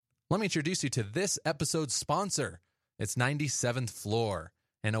Let me introduce you to this episode's sponsor. It's 97th Floor,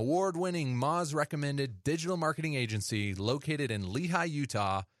 an award-winning Moz-recommended digital marketing agency located in Lehi,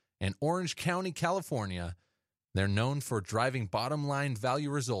 Utah, and Orange County, California. They're known for driving bottom-line value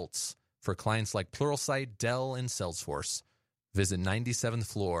results for clients like Pluralsight, Dell, and Salesforce. Visit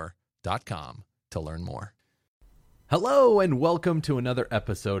 97thfloor.com to learn more. Hello, and welcome to another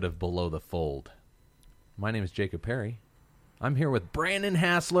episode of Below the Fold. My name is Jacob Perry. I'm here with Brandon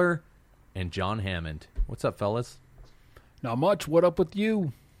Hassler and John Hammond. What's up, fellas? Not much. What up with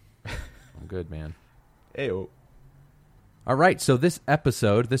you? I'm good, man. Ayo. All right, so this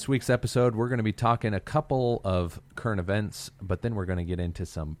week's episode, we're going to be talking a couple of current events, but then we're going to get into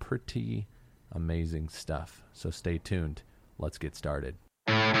some pretty amazing stuff. So stay tuned. Let's get started.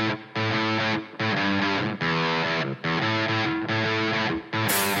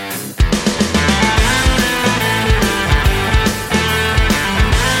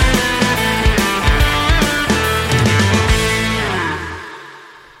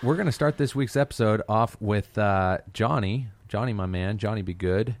 We're going to start this week's episode off with Johnny. Johnny, my man. Johnny, be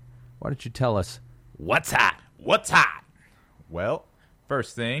good. Why don't you tell us what's hot? What's hot? Well,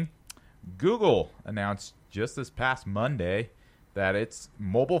 first thing, Google announced just this past Monday that its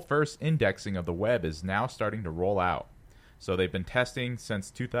mobile-first indexing of the web is now starting to roll out. So they've been testing since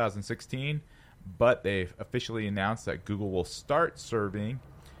 2016, but they've officially announced that Google will start serving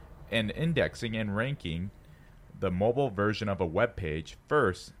and indexing and ranking the mobile version of a web page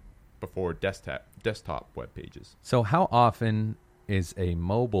first before desktop web pages. So how often is a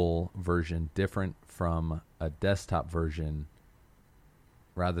mobile version different from a desktop version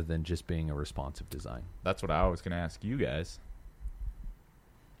rather than just being a responsive design? That's what I was going to ask you guys.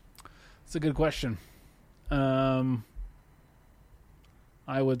 It's a good question. I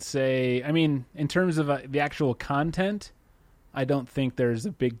would say, in terms of the actual content, I don't think there's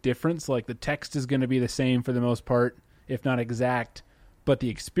a big difference. Like, the text is going to be the same for the most part, if not exact, but the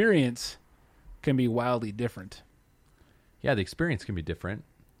experience can be wildly different. Yeah, the experience can be different,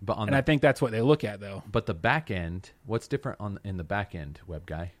 but I think that's what they look at, though. But the back end, what's different in the back end, web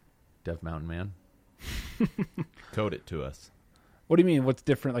guy, Dev Mountain Man? Code it to us. What do you mean? What's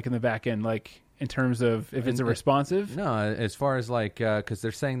different, like in the back end, like in terms of if it's a responsive? No, as far as like because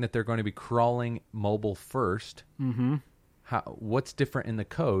they're saying that they're going to be crawling mobile first. Mm-hmm. What's different in the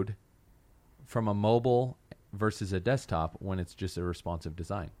code from a mobile versus a desktop when it's just a responsive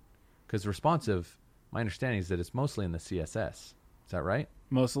design? Because responsive, my understanding is that it's mostly in the CSS. Is that right?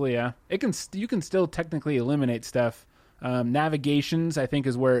 Mostly, yeah. You can still technically eliminate stuff. Navigations, I think,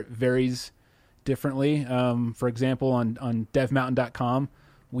 is where it varies differently. For example, on devmountain.com,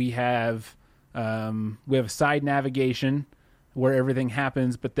 we have a side navigation where everything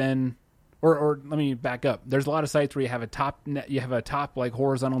happens, but then Or let me back up. There's a lot of sites where you have a top like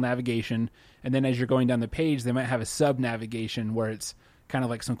horizontal navigation, and then as you're going down the page, they might have a sub navigation where it's kind of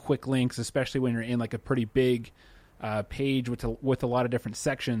like some quick links, especially when you're in like a pretty big page with a lot of different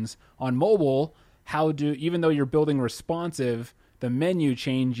sections. On mobile, even though you're building responsive, the menu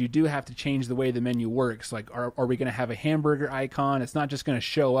change, you do have to change the way the menu works. Like, are we going to have a hamburger icon? It's not just going to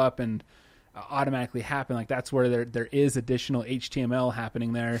show up and automatically happen. Like, that's where there is additional HTML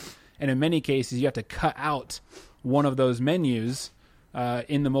happening there. And in many cases, you have to cut out one of those menus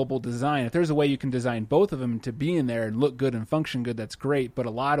in the mobile design. If there's a way you can design both of them to be in there and look good and function good, that's great. But a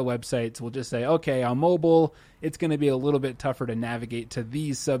lot of websites will just say, okay, on mobile, it's going to be a little bit tougher to navigate to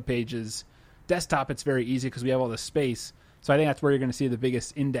these subpages. Desktop, it's very easy because we have all the space. So I think that's where you're going to see the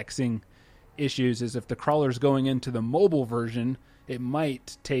biggest indexing issues is if the crawler's going into the mobile version, it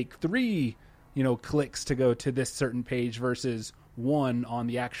might take 3 clicks to go to this certain page versus 1 on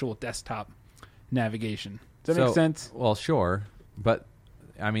the actual desktop navigation. Does that make sense? Well, sure. But,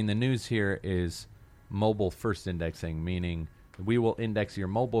 the news here is mobile first indexing, meaning we will index your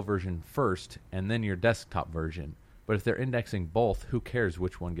mobile version first and then your desktop version. But if they're indexing both, who cares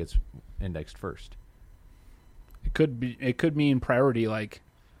which one gets indexed first? It could mean priority. Like,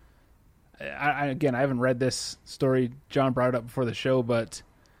 I haven't read this story. John brought it up before the show, but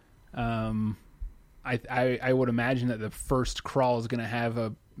I would imagine that the first crawl is going to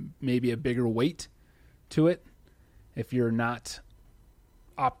have maybe a bigger weight to it. If you're not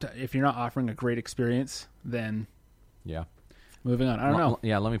offering a great experience, then yeah. Moving on. I don't know.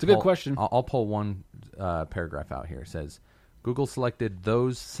 Yeah, it's a good question. I'll pull one paragraph out here. It says, Google selected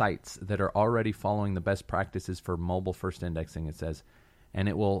those sites that are already following the best practices for mobile first indexing, it says, and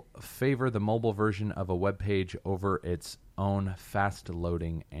it will favor the mobile version of a web page over its own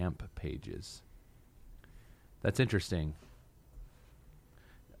fast-loading AMP pages. That's interesting.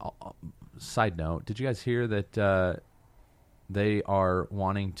 Side note, did you guys hear that they are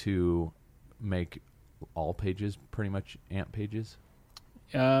wanting to make all pages pretty much AMP pages.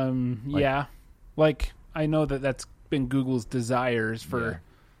 Yeah. Like, I know that's been Google's desires for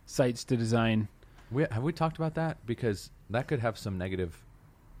sites to design. Have we talked about that? Because that could have some negative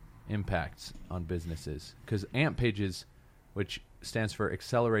impacts on businesses. Because AMP pages, which stands for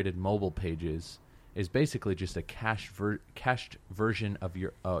Accelerated Mobile Pages, is basically just a cached version of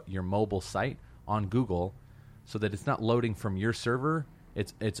your mobile site on Google, so that it's not loading from your server.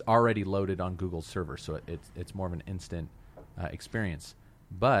 It's already loaded on Google's server, so it's more of an instant experience.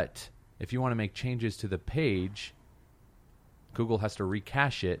 But if you want to make changes to the page, Google has to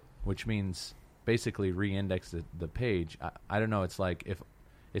recache it, which means basically re-index the page. I don't know. It's like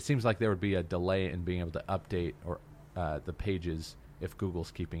it seems like there would be a delay in being able to update or the pages if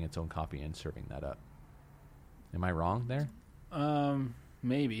Google's keeping its own copy and serving that up. Am I wrong there?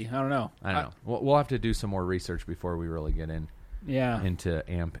 Maybe. I don't know. I don't know. We'll have to do some more research before we really get into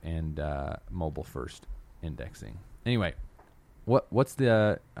AMP and mobile first indexing. Anyway, what's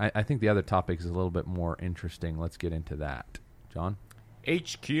the? I think the other topic is a little bit more interesting. Let's get into that, John.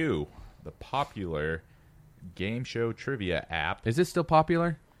 HQ, the popular game show trivia app. Is it still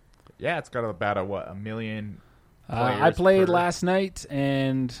popular? Yeah, it's got about a million. I played last night,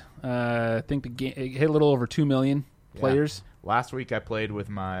 and I think the game it hit a little over 2 million players. Last week I played with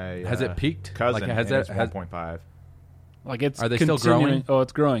my has it peaked? Cousin. Like, it's 1.5. Like it's are they still growing? Oh,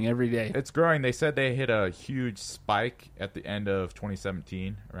 it's growing every day. It's growing. They said they hit a huge spike at the end of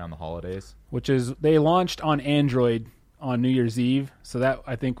 2017 around the holidays. Which is they launched on Android on New Year's Eve, so that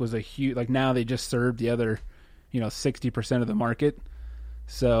I think was a huge. Like now they just served the other, 60% of the market.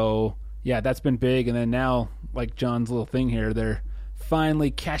 So yeah, that's been big. And then now, like John's little thing here, they're finally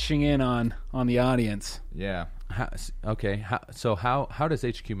cashing in on the audience. Yeah. How does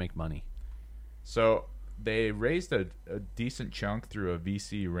HQ make money? So they raised a decent chunk through a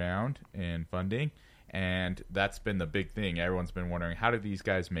VC round in funding, and that's been the big thing. Everyone's been wondering, how do these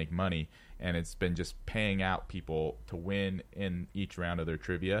guys make money? And it's been just paying out people to win in each round of their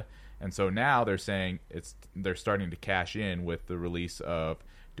trivia. And so now they're saying they're starting to cash in with the release of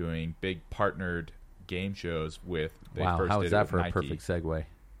doing big partnered game shows with. Wow, how is that for a perfect segue?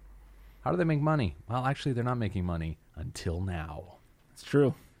 How do they make money? Well, actually, they're not making money until now. It's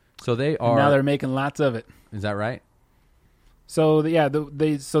true. So they are. And now they're making lots of it. Is that right? So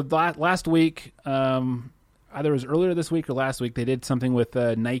last week, either it was earlier this week or last week, they did something with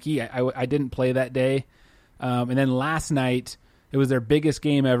Nike. I didn't play that day, and then last night it was their biggest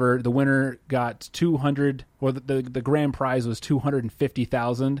game ever. The winner got 200, or the grand prize was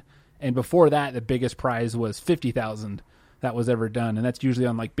 250,000, and before that, the biggest prize was 50,000 that was ever done, and that's usually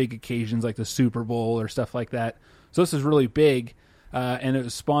on like big occasions like the Super Bowl or stuff like that. So this is really big. And it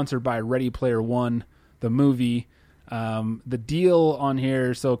was sponsored by Ready Player One, the movie. The deal on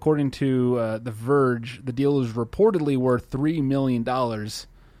here, so according to The Verge, the deal is reportedly worth $3 million,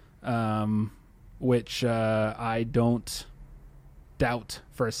 which I don't doubt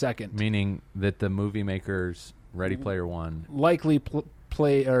for a second. Meaning that the movie makers, Ready Player One, likely paid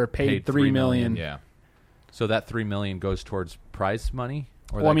 $3 million. Yeah. So that $3 million goes towards prize money,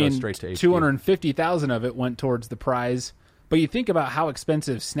 or goes straight to HQ? 250,000 of it went towards the prize. But you think about how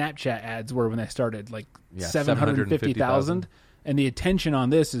expensive Snapchat ads were when they started, like 750,000, and the attention on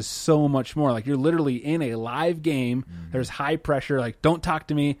this is so much more. Like you're literally in a live game. Mm-hmm. There's high pressure. Like, don't talk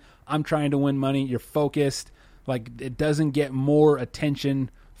to me. I'm trying to win money. You're focused. Like it doesn't get more attention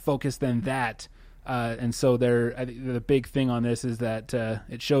focused than that. And so the big thing on this is that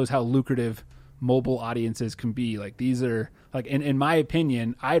it shows how lucrative mobile audiences can be. Like these are like, in my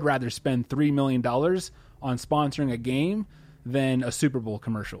opinion, I'd rather spend $3 million on sponsoring a game than a Super Bowl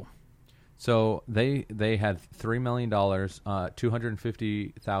commercial. So they had $3 million.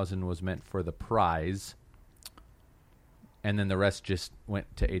 250,000 was meant for the prize, and then the rest just went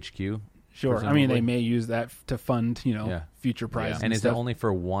to HQ. Sure, presumably. I mean they may use that to fund future prizes. And is stuff. it only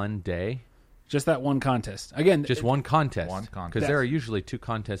for one day? Just that one contest. Again, just one contest. Because there are usually 2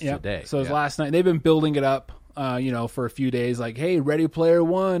 contests a day. So it was last night. They've been building it up, for a few days. Like, hey, Ready Player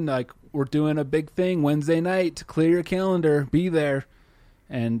One, like we're doing a big thing Wednesday night. Clear your calendar. Be there.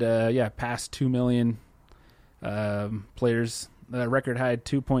 And past 2 million players. The record high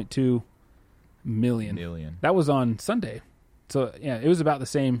 2.2 million. That was on Sunday. So it was about the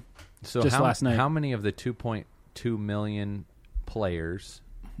same. So just last night. How many of the 2.2 million players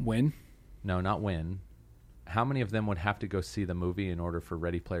win? No, not win. How many of them would have to go see the movie in order for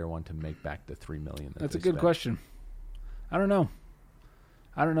Ready Player One to make back the $3 million? That's a good question. I don't know.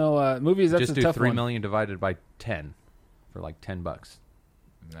 Movies. That's just a tough do $3 one. million divided by 10 for like $10. Isn't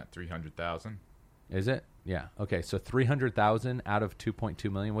that 300,000? Is it? Yeah. Okay. So 300,000 out of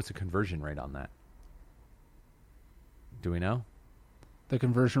 2.2 million. What's the conversion rate on that? Do we know? The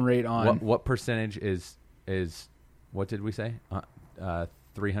conversion rate on What percentage is what did we say?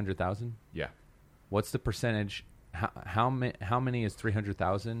 300,000. Yeah. What's the percentage? How many is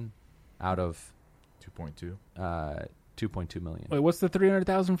 300,000 out of 2.2. 2.2 million? Wait, what's the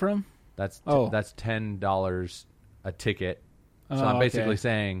 300,000 from? That's Oh. that's $10 a ticket. So Oh, I'm basically okay.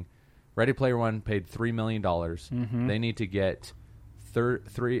 saying, Ready Player One paid $3 million. Mm-hmm. They need to get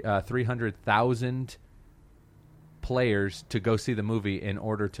 300,000 players to go see the movie in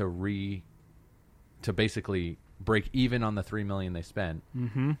order to basically break even on the $3 million they spent.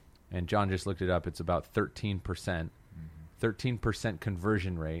 Mm-hmm. And John just looked it up. It's about 13%. 13%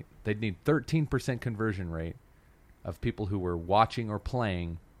 conversion rate. They'd need 13% conversion rate of people who were watching or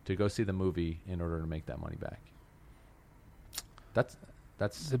playing to go see the movie in order to make that money back. That's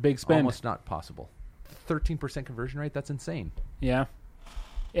It's a big spend. almost not possible. 13% conversion rate? That's insane. Yeah.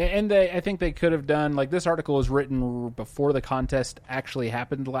 And I think they could have done, like, this article was written before the contest actually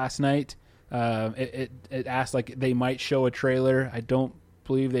happened last night. It asked, like, they might show a trailer. I don't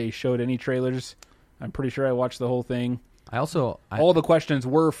believe they showed any trailers. I'm pretty sure I watched the whole thing. All the questions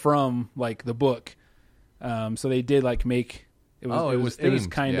were from, like, the book. So they did, like, make... It was themed.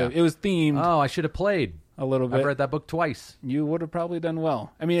 kind Yeah. of... It was themed Oh, I should have played. a little bit. I've read that book twice. You would have probably done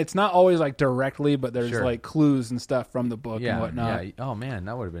well. I mean, it's not always, like, directly, but there's, Sure. like, clues and stuff from the book and whatnot. Yeah. Oh, man,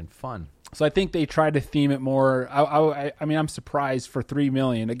 that would have been fun. So I think they tried to theme it more. I mean, I'm surprised for $3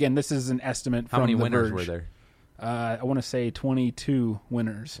 million. Again, this is an estimate How from many The winners Verge. were there? I want to say 22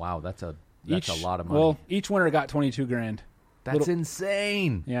 winners. Wow, that's a lot of money. Well, each winner got 22 grand. that's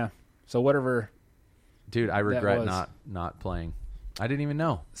insane. Yeah. So whatever. Dude, I regret was. not playing. I didn't even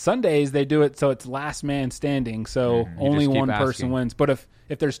know. Sundays they do it so it's last man standing. So only just keep one person asking. wins. But if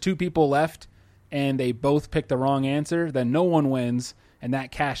there's two people left and they both pick the wrong answer, then no one wins, and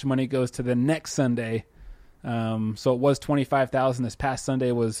that cash money goes to the next Sunday. So it was 25,000. This past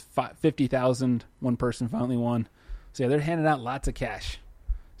Sunday was 50,000. One person finally won. So yeah, they're handing out lots of cash.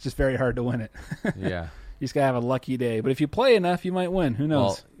 It's just very hard to win it. Yeah. You just gotta have a lucky day. But if you play enough, you might win. Who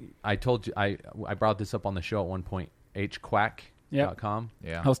knows? Well, I told you I brought this up on the show at one point. hquack.com.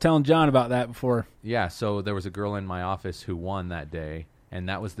 Yeah. I was telling John about that before. Yeah, so there was a girl in my office who won that day, and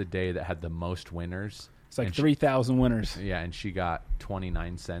that was the day that had the most winners. It's like And 3,000 winners. Yeah, and she got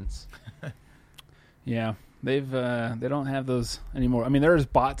 29 cents. Yeah, they don't have those anymore. I mean, there's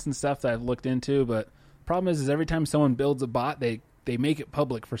bots and stuff that I've looked into, but the problem is every time someone builds a bot, they make it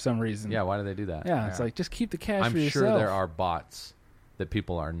public for some reason. Yeah, why do they do that? Yeah, it's like just keep the cash I'm for sure yourself. there are bots that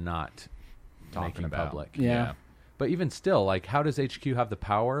people are not Talking making about. public. Yeah. But even still, like, how does HQ have the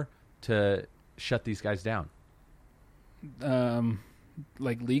power to shut these guys down?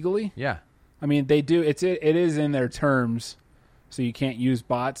 Like legally. Yeah. I mean, they do. It is in their terms, so you can't use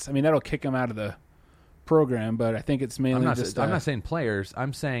bots. I mean, that'll kick them out of the program, but I think it's mainly I'm not saying players.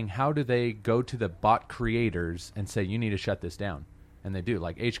 I'm saying how do they go to the bot creators and say, you need to shut this down? And they do.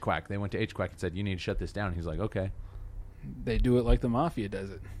 Like HQuack. They went to HQuack and said, you need to shut this down. And he's like, okay. they do it like the mafia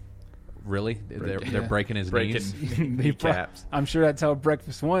does it. Really? They're Yeah. breaking his knees? Kneecaps. I'm sure that's how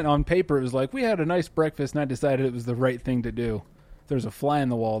breakfast went. On paper, it was like, we had a nice breakfast, and I decided it was the right thing to do. If there's a fly in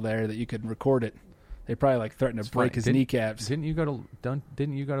the wall there that you could record it, they probably like threatened to break his kneecaps. Didn't you go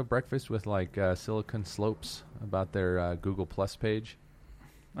to breakfast with like Silicon Slopes about their Google Plus page?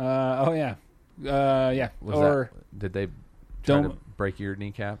 Oh yeah, yeah. Did they try to Don't- break your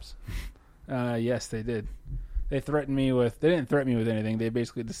kneecaps? Yes, they did. They threatened me with. They didn't threaten me with anything. They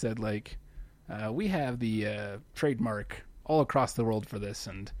basically just said like, we have the trademark all across the world for this,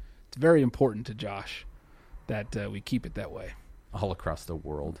 and it's very important to Josh that we keep it that way. All across the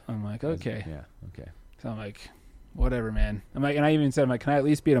world. I'm like, okay. Yeah. Okay. So I'm like, whatever, man. I'm like, and I even said, I'm like, can I at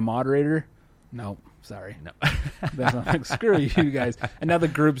least be a moderator? No, sorry. No. That's I'm like, screw you guys. And now the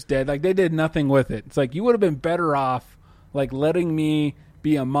group's dead. Like they did nothing with it. It's like you would have been better off like letting me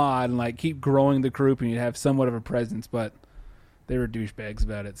be a mod and like keep growing the group, and you'd have somewhat of a presence. But they were douchebags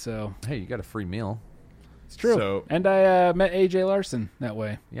about it. So Hey, you got a free meal. it's true. So- and I met AJ Larson that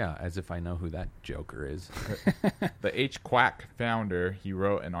way. Yeah, as if I know who that joker is. The HQuack founder, he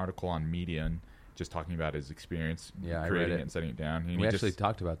wrote an article on Medium just talking about his experience Yeah, I read creating it. it and setting it down. And We he actually just,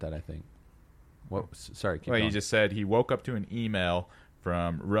 talked about that, I think. What? Sorry, keep well, he going. just said he woke up to an email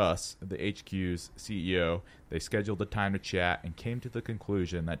from Russ, the HQ's CEO. They scheduled a time to chat and came to the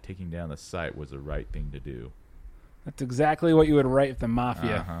conclusion that taking down the site was the right thing to do. That's exactly what you would write if the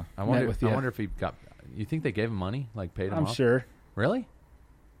mafia Uh-huh. I met with you. wonder if he got. You think they gave him money? Like paid him I'm off? sure. Really?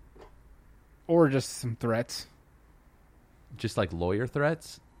 Or just some threats. Just like lawyer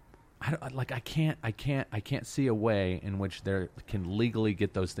threats? I can't see a way in which they can legally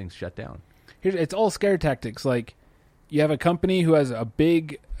get those things shut down. It's all scare tactics. Like, you have a company who has a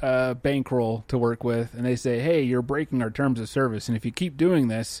big bankroll to work with, and they say, hey, you're breaking our terms of service, and if you keep doing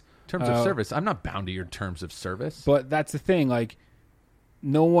this... Terms of service? I'm not bound to your terms of service. But that's the thing. Like,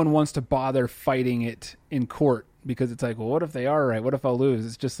 no one wants to bother fighting it in court because it's like, well, what if they are right? What if I'll lose?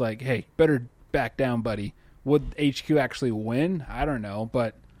 It's just like, hey, better back down, buddy. Would HQ actually win? I don't know,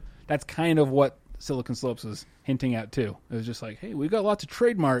 but that's kind of what Silicon Slopes was hinting at, too. It was just like, hey, we've got lots of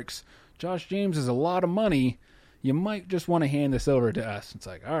trademarks. Josh James has a lot of money. You might just want to hand this over to us. It's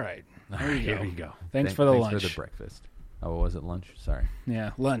like, all right, Here you go. Thanks for the lunch. Thanks for the breakfast. Oh, was it lunch? Sorry.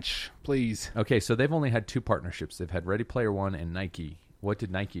 Yeah, lunch, please. Okay, so they've only had 2 partnerships. They've had Ready Player One and Nike. What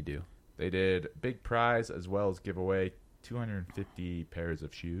did Nike do? They did big prize as well as give away 250 pairs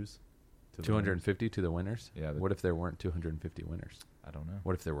of shoes. 250 to the winners? Yeah. What if there weren't 250 winners? I don't know.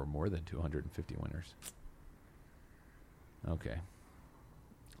 What if there were more than 250 winners? Okay.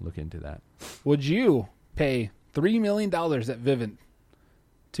 Look into that. Would you pay $3 million at Vivint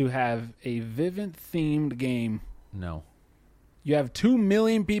to have a Vivint-themed game? No. You have 2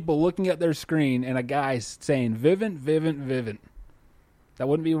 million people looking at their screen and a guy saying, Vivint, Vivint, Vivint. That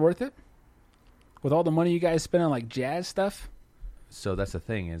wouldn't be worth it? With all the money you guys spend on, like, jazz stuff? So that's the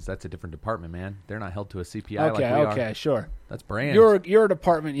thing, is that's a different department, man. They're not held to a CPI like we are. Okay, sure. That's brand. Your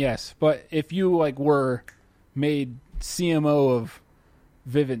department, yes. But if you, like, were made CMO of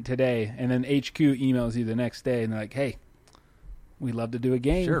Vivint today, and then HQ emails you the next day, and they're like, hey, we'd love to do a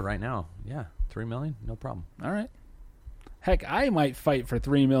game. Sure, right now. Yeah, $3 million, no problem. All right. Heck, I might fight for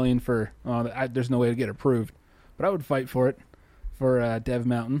 $3 million for. There's no way to get approved, but I would fight for it for Dev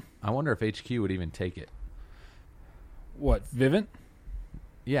Mountain. I wonder if HQ would even take it. What, Vivint?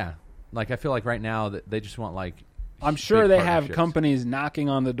 Yeah, like I feel like right now that they just want like. I'm sure they have partnerships. Companies knocking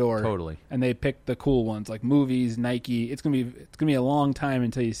on the door. Totally. And they pick the cool ones like movies, Nike. It's gonna be a long time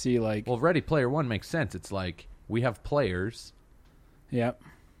until you see like. Well, Ready Player One makes sense. It's like we have players. Yep.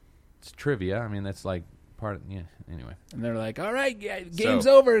 It's trivia. I mean, that's like part of anyway. And they're like, all right, game's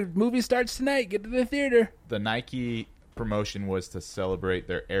over. Movie starts tonight. Get to the theater. The Nike promotion was to celebrate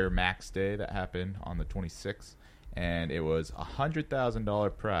their Air Max Day that happened on the 26th, and it was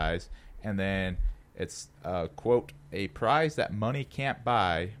 $100,000 prize, and then it's quote, a prize that money can't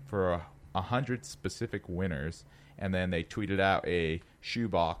buy for 100 specific winners. And then they tweeted out a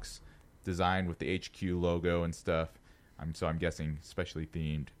shoebox designed with the HQ logo and stuff. So I'm guessing specially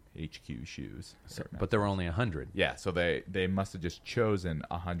themed HQ shoes. But there were only 100. Yeah, so they must have just chosen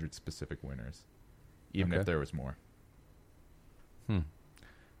 100 specific winners, even if there was more.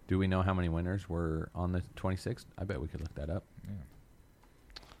 Do we know how many winners were on the 26th? I bet we could look that up. Yeah.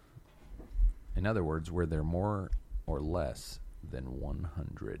 In other words, were there more or less than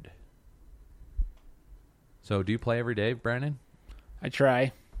 100? So do you play every day, Brandon? I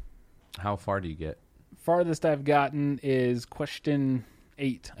try. How far do you get? Farthest I've gotten is question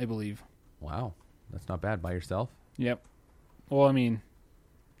 8, I believe. Wow, that's not bad. By yourself? Yep. Well, I mean,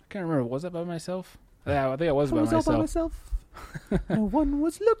 I can't remember. Was that by myself? Yeah, I think I was by myself. No one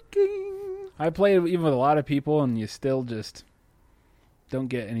was looking. I played even with a lot of people, and you still just don't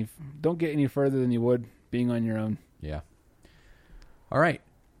get any further than you would being on your own. Yeah. All right.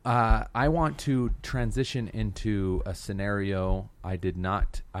 I want to transition into a scenario. I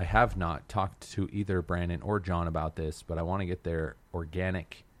have not talked to either Brandon or John about this, but I want to get their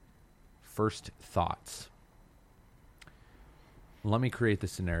organic first thoughts. Let me create the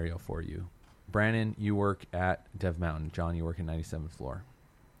scenario for you. Brandon, you work at Dev Mountain. John, you work in 97th floor.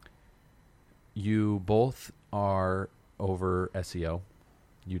 You both are over SEO.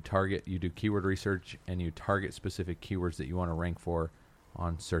 You do keyword research, and you target specific keywords that you want to rank for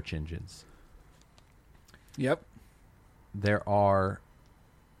on search engines. Yep.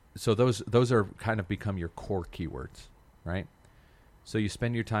 So those are kind of become your core keywords, right? So you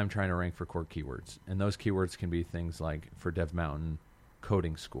spend your time trying to rank for core keywords, and those keywords can be things like, for Dev Mountain,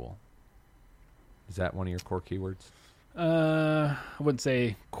 coding school. Is that one of your core keywords? I wouldn't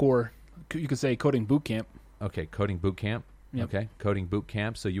say core. You could say coding boot camp. Okay, coding boot camp. Yep. Okay, coding boot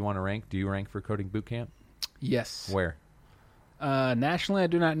camp. So you want to rank? Do you rank for coding boot camp? Yes. Where? Nationally, I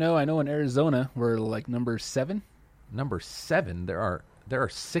do not know. I know in Arizona we're like number 7. Number 7. There are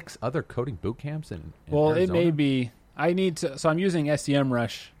 6 other coding boot camps in well, Arizona? It may be. I need to. So I'm using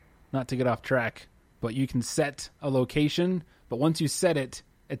SEMrush, not to get off track. But you can set a location. But once you set it,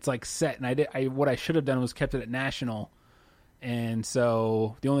 it's like set. And what I should have done was kept it at national. And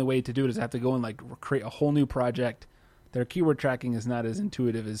so the only way to do it is I have to go and like create a whole new project. Their keyword tracking is not as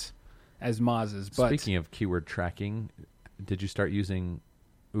intuitive as Moz's. But speaking of keyword tracking, did you start using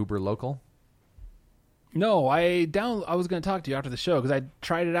Uber Local? No, I was going to talk to you after the show because I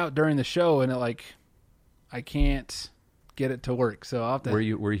tried it out during the show and I can't get it to work. So I'll have to. Were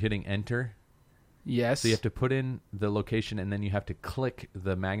you hitting enter? Yes. So you have to put in the location and then you have to click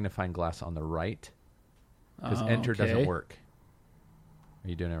the magnifying glass on the right because enter doesn't work. Are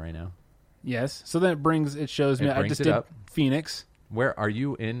you doing it right now? Yes. So then it shows me. I just did Phoenix. Where are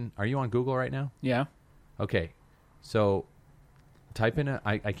you in? Are you on Google right now? Yeah. Okay. So type in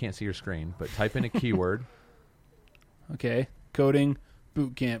I can't see your screen, but type in a keyword. Okay. Coding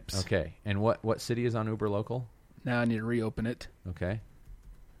boot camps. Okay. And what city is on Uber Local? Now I need to reopen it. Okay.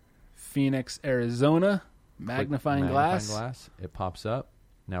 Phoenix, Arizona. Magnifying glass. It pops up.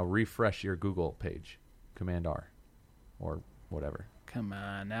 Now refresh your Google page. Command R or whatever. Come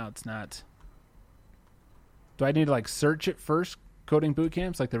on. Now it's not. Do I need to search it first? Coding boot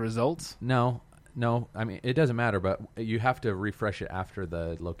camps, like the results? No. I mean, it doesn't matter, but you have to refresh it after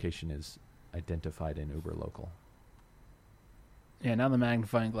the location is identified in Uber Local. Yeah, now the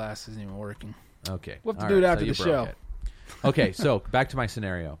magnifying glass isn't even working. Okay. We'll have to do it after the show. Okay, so back to my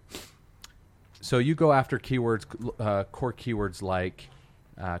scenario. So you go after keywords, core keywords like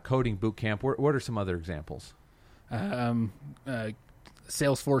coding bootcamp. What are some other examples?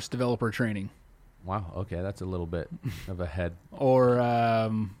 Salesforce developer training. Wow. Okay, that's a little bit of a head. Or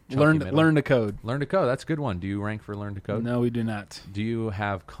learn to code. Learn to code. That's a good one. Do you rank for learn to code? No, we do not. Do you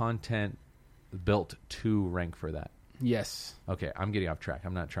have content built to rank for that? Yes. Okay, I'm getting off track.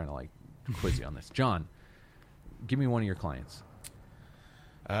 I'm not trying to quiz you on this. John, give me one of your clients.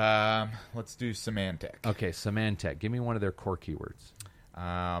 Let's do Symantec. Okay, Symantec. Give me one of their core keywords.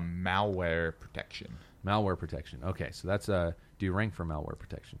 Malware protection. Malware protection. Okay, so that's do you rank for malware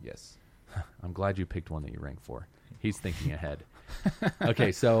protection? Yes. I'm glad you picked one that you rank for. He's thinking ahead.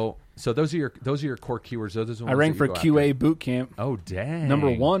 Okay, so those are your core keywords. Those are the ones I rank for QA after. Bootcamp. Oh dang! Number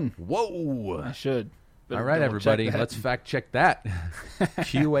 1. Whoa! I should. All right, everybody, let's fact check that.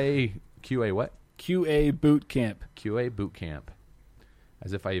 QA what? QA Bootcamp. QA Bootcamp.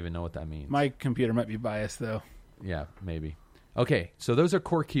 As if I even know what that means. My computer might be biased though. Yeah, maybe. Okay, so those are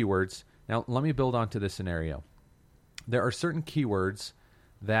core keywords. Now let me build onto this scenario. There are certain keywords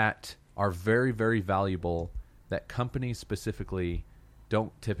that are very, very valuable that companies specifically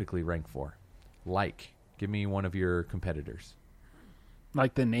don't typically rank for. Give me one of your competitors.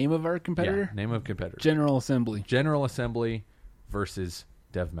 Like the name of our competitor? Yeah, name of competitor. General Assembly. General Assembly versus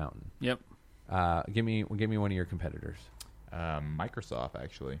Dev Mountain. Yep. Give me one of your competitors. Microsoft,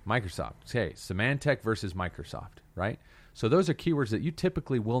 actually. Microsoft. Okay, Symantec versus Microsoft, right? So those are keywords that you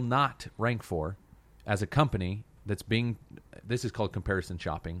typically will not rank for as a company this is called comparison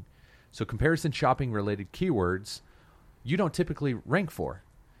shopping. So comparison shopping related keywords you don't typically rank for.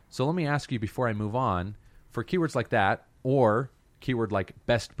 So let me ask you before I move on, for keywords like that, or keyword like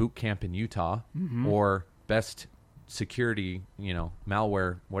best boot camp in Utah, or best security,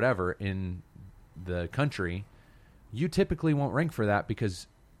 malware, whatever in the country, you typically won't rank for that because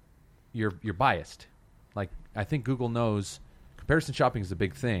you're biased. I think Google knows comparison shopping is a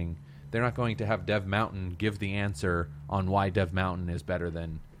big thing. They're not going to have Dev Mountain give the answer on why Dev Mountain is better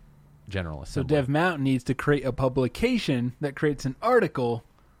than General Assembly. So Dev Mountain needs to create a publication that creates an article.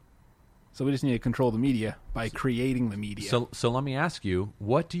 So we just need to control the media by creating the media. So let me ask you,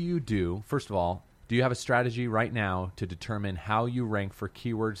 what do you do? First of all, do you have a strategy right now to determine how you rank for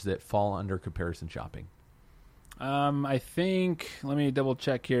keywords that fall under comparison shopping? I think, let me double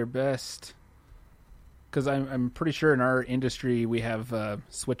check here. Best, because I'm pretty sure in our industry we have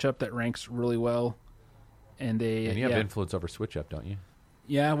SwitchUp that ranks really well, and you have influence over SwitchUp, don't you?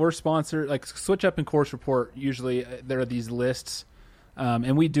 Yeah, we're sponsored. SwitchUp and Course Report, usually there are these lists,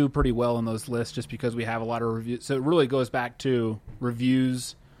 and we do pretty well in those lists just because we have a lot of reviews. So it really goes back to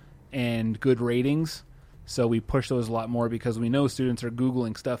reviews and good ratings. So we push those a lot more because we know students are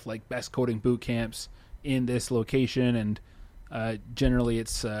Googling stuff like best coding boot camps in this location, and generally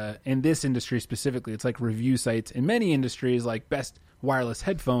it's in this industry specifically, it's like review sites. In many industries, like best wireless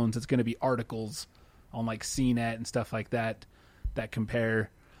headphones, it's going to be articles on CNET and stuff like that compare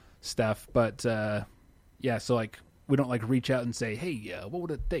stuff. But so we don't reach out and say, hey, what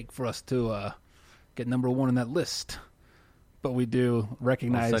would it take for us to get number 1 in that list? But we do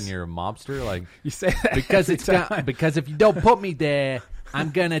recognize. All of a sudden you're a mobster, you say that because if you don't put me there, I'm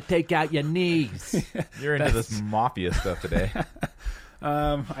gonna take out your knees. You're into this mafia stuff today.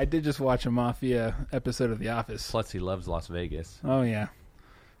 I did just watch a mafia episode of The Office. Plus, he loves Las Vegas. Oh yeah,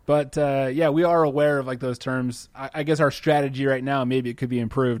 but we are aware of those terms. I guess our strategy right now, maybe it could be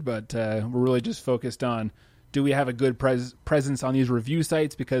improved, but we're really just focused on: do we have a good presence on these review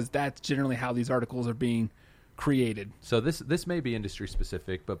sites? Because that's generally how these articles are being created. So this may be industry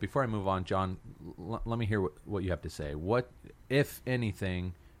specific, but before I move on, John, let me hear what you have to say. What, if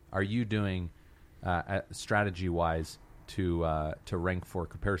anything, are you doing strategy wise to rank for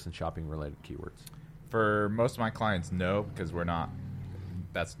comparison shopping related keywords? For most of my clients, no, because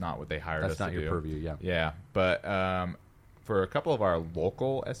that's not what they hired us to do. That's not your purview, yeah. Yeah, but for a couple of our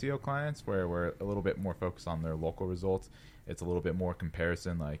local SEO clients where we're a little bit more focused on their local results, it's a little bit more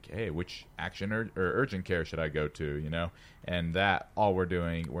comparison, like, hey, which action or urgent care should I go to, you know? And that, all we're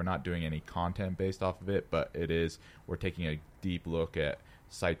doing, we're not doing any content based off of it, but we're taking a deep look at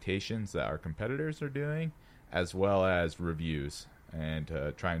citations that our competitors are doing, as well as reviews, and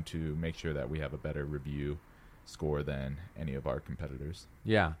trying to make sure that we have a better review score than any of our competitors.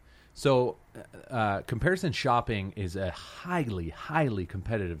 Yeah. So comparison shopping is a highly, highly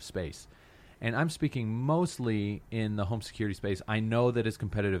competitive space. And I'm speaking mostly in the home security space. I know that it's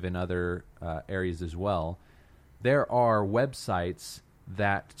competitive in other areas as well. There are websites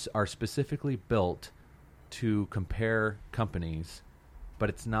that are specifically built to compare companies, but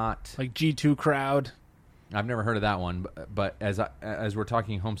it's not... Like G2 Crowd. I've never heard of that one, but as we're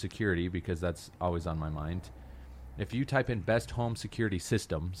talking home security, because that's always on my mind, if you type in best home security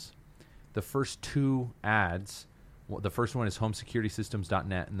systems, the first two ads, the first one is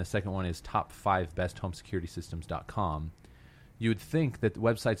homesecuritysystems.net and the second one is top 5 besthomesecuritysystems.com. You would think that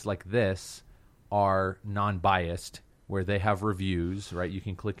websites like this are non-biased, where they have reviews, right? You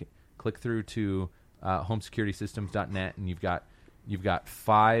can click through to homesecuritysystems.net and you've got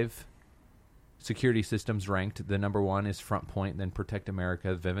 5 security systems ranked. The number 1 is FrontPoint, then Protect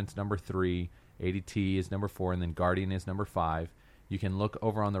America. Vivint's number 3, ADT is number 4, and then Guardian is number 5. You can look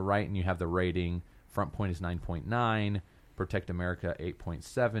over on the right and you have the rating. FrontPoint is 9.9, Protect America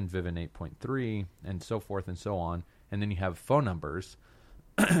 8.7, Vivint 8.3, and so forth and so on. And then you have phone numbers.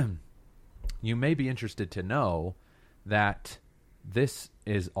 You may be interested to know that this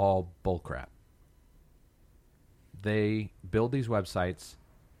is all bullcrap. They build these websites,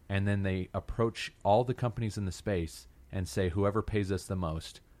 and then they approach all the companies in the space and say, whoever pays us the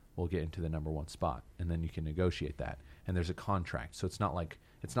most will get into the number 1 spot. And then you can negotiate that. And there's a contract. So it's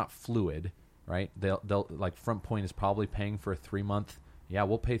not fluid, right? They'll like FrontPoint is probably paying for a 3-month. Yeah,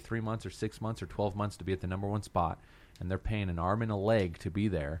 we'll pay 3 months or 6 months or 12 months to be at the number 1 spot. And they're paying an arm and a leg to be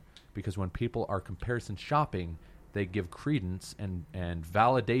there, because when people are comparison shopping, they give credence and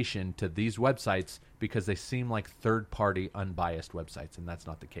validation to these websites because they seem like third-party, unbiased websites, and that's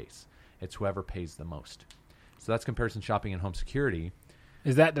not the case. It's whoever pays the most. So that's comparison shopping and home security.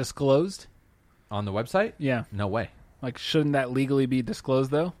 Is that disclosed? On the website? Yeah. No way. Like, shouldn't that legally be disclosed,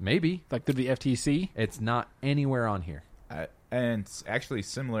 though? Maybe. Like through the FTC? It's not anywhere on here. And it's actually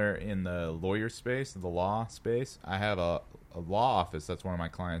similar in the lawyer space, the law space. I have a law office that's one of my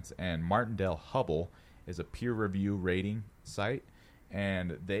clients, and Martindale-Hubbell is a peer review rating site,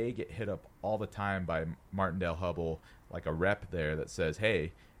 and they get hit up all the time by Martindale-Hubbell, like a rep there that says,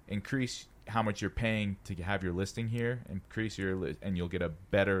 hey, increase how much you're paying to have your listing here, increase your and you'll get a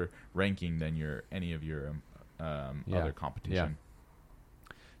better ranking than any of your other competition.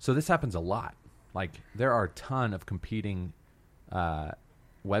 Yeah. So this happens a lot. Like, there are a ton of competing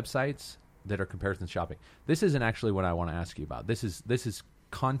websites that are comparison shopping. This isn't actually what I want to ask you about. This is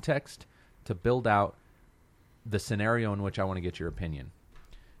context to build out the scenario in which I want to get your opinion.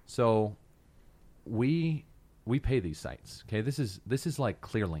 So we pay these sites. Okay, this is like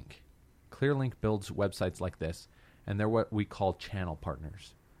ClearLink. ClearLink builds websites like this, and they're what we call channel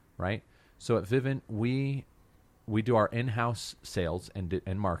partners, right? So at Vivint, we do our in-house sales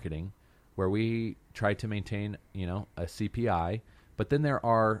and marketing, where we try to maintain, a CPI. But then there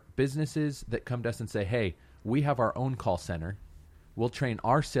are businesses that come to us and say, hey, we have our own call center. We'll train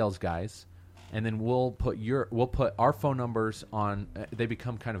our sales guys, and then we'll put our phone numbers on. They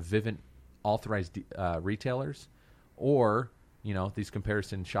become kind of Vivint authorized retailers, or these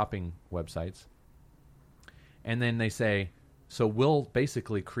comparison shopping websites. And then they say, so we'll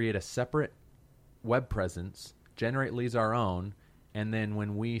basically create a separate web presence, generate leads our own, and then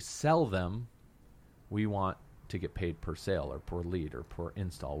when we sell them, we want to get paid per sale or per lead or per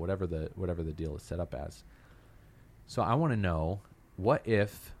install, whatever the deal is set up as. So I want to know, what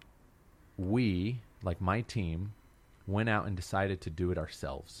if we, like my team, went out and decided to do it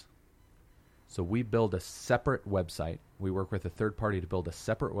ourselves? So we build a separate website. We work with a third party to build a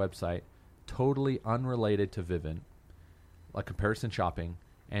separate website, totally unrelated to Vivint, like comparison shopping,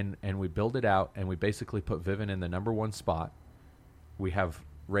 and we build it out, and we basically put Vivint in the number 1 spot. We have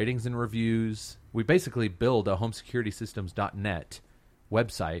ratings and reviews. We basically build a homesecuritysystems.net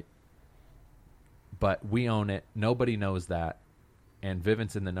website, but we own it. Nobody knows that, and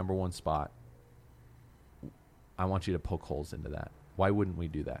Vivint's in the number 1 spot. I want you to poke holes into that. Why wouldn't we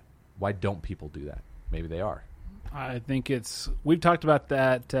do that? Why don't people do that? Maybe they are. I think we've talked about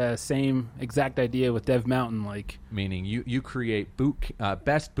that same exact idea with Dev Mountain, like meaning you create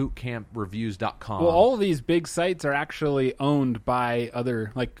bestbootcampreviews.com. Well, all of these big sites are actually owned by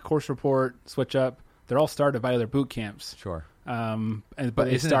other, like Course Report, SwitchUp. They're all started by other boot camps. Sure. But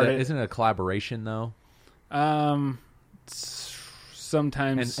isn't it a collaboration though?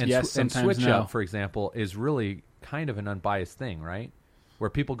 Sometimes yes, sometimes SwitchUp, no. for example, is really kind of an unbiased thing, right? Where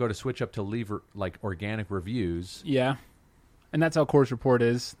people go to SwitchUp to leave like organic reviews. Yeah, and that's how Course Report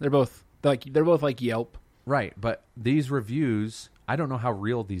is. They're both like Yelp. Right, but these reviews, I don't know how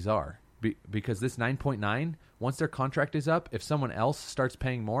real these are because this 9.9, once their contract is up, if someone else starts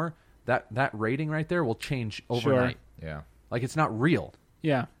paying more, that rating right there will change overnight. Sure. Yeah, like it's not real.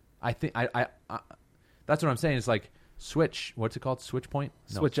 Yeah, I think I that's what I'm saying. It's like Switch. What's it called? SwitchPoint.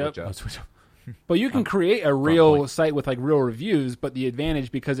 SwitchUp. Oh, SwitchUp. But you can create a real site with like real reviews, but the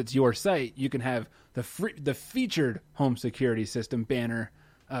advantage, because it's your site, you can have the featured home security system banner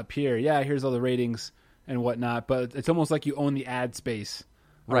up here. Yeah, here's all the ratings and whatnot, but it's almost like you own the ad space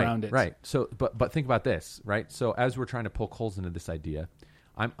around it. Right. So, but think about this, right? So, as we're trying to poke holes into this idea,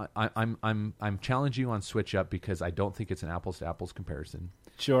 I'm challenging you on SwitchUp because I don't think it's an apples to apples comparison.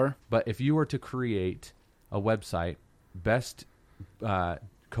 Sure. But if you were to create a website,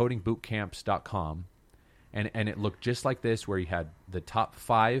 codingbootcamps.com, and it looked just like this, where you had the top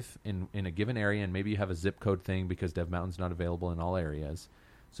 5 in a given area, and maybe you have a zip code thing because Dev Mountain's not available in all areas.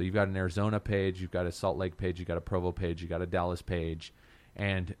 So you've got an Arizona page, you've got a Salt Lake page, you've got a Provo page, you've got a Dallas page,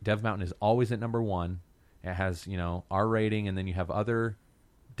 and Dev Mountain is always at number 1. It has, our rating, and then you have other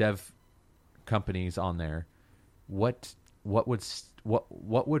dev companies on there. What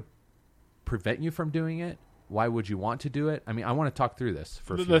would prevent you from doing it? Why would you want to do it? I mean, I want to talk through this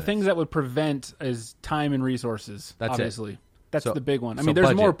for a few minutes. Things that would prevent is time and resources. That's obviously. it. That's So- the big one. I so mean, there's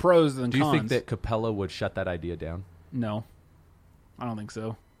budget. more pros than Do you cons. think that Capella would shut that idea down? No, I don't think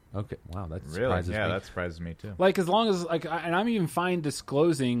so. Okay, wow, that really. surprises Yeah, me. that surprises me too. Like, as long as and I'm even fine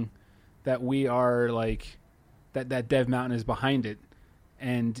disclosing that we are like that Dev Mountain is behind it,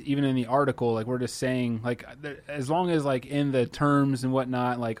 and even in the article, like we're just saying, like as long as like in the terms and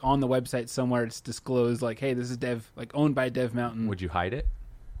whatnot, like on the website somewhere, it's disclosed like, hey, this is owned by Dev Mountain. Would you hide it?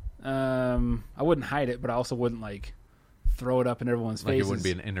 I wouldn't hide it, but I also wouldn't like throw it up in everyone's Like faces. it wouldn't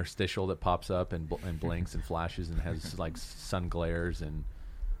be an interstitial that pops up and blinks and flashes and has like sun glares and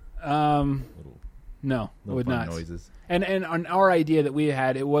No, it would fun not. noises. And on our idea that we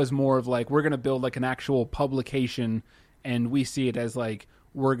had, it was more of like we're going to build like an actual publication, and we see it as like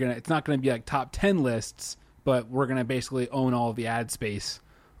it's not going to be like top 10 lists, but we're going to basically own all of the ad space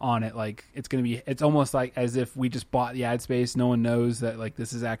on it. Like it's almost like as if we just bought the ad space. No one knows that like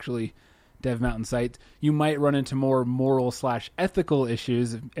this is actually Dev Mountain site. You might run into more moral/ethical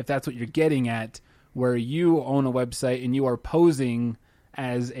issues if that's what you're getting at, where you own a website and you are posing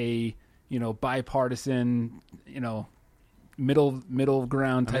as a bipartisan, middle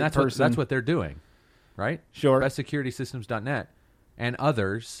ground type person. That's what they're doing, right? Sure. BestSecuritySystems.net and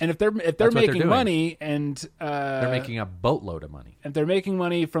others. And if they're what they're making doing. money and They're making a boatload of money. if they're making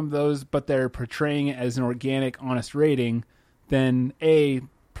money from those, but they're portraying it as an organic, honest rating, then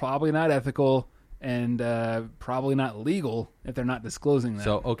probably not ethical and probably not legal if they're not disclosing that.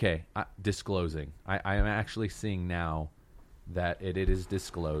 So, okay, disclosing. I am actually seeing now that it is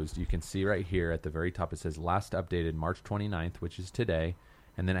disclosed. You can see right here at the very top, it says last updated March 29th, which is today,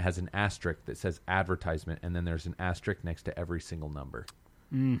 and then it has an asterisk that says advertisement, and then there's an asterisk next to every single number.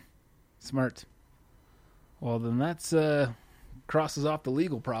 Smart. Well, then that's crosses off the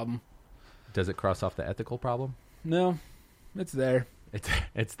legal problem. Does it cross off the ethical problem? No, it's there.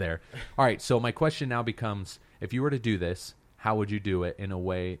 It's there. All right, so my question now becomes, if you were to do this, how would you do it in a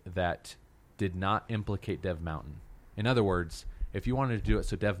way that did not implicate Dev Mountain? In other words, if you wanted to do it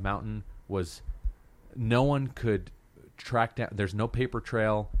so Dev Mountain no one could track down, there's no paper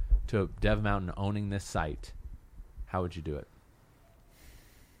trail to Dev Mountain owning this site, how would you do it?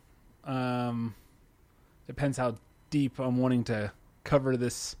 Depends how deep I'm wanting to cover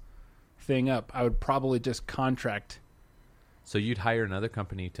this thing up. I would probably just contract. So you'd hire another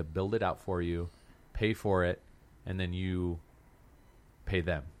company to build it out for you, pay for it, and then you pay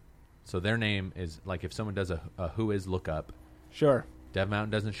them. So their name is, like, if someone does a Whois lookup, Sure. Dev Mountain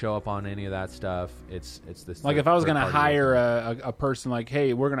doesn't show up on any of that stuff. It's this. Like if I was going to third-party hire lookup. a person, like,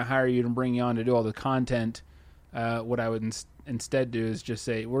 hey, we're going to hire you to bring you on to do all the content, what I would instead do is just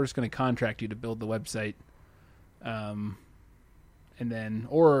say, we're just going to contract you to build the website. And then,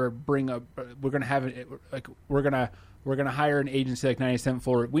 or bring up, we're going to have it, like, we're going to hire an agency like 97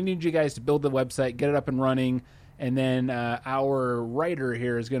 Floor. We need you guys to build the website, get it up and running, And then our writer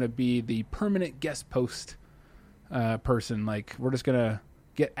here is going to be the permanent guest post person. Like, we're just going to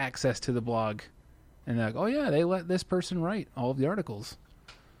get access to the blog. And they're like, oh, yeah, they let this person write all of the articles.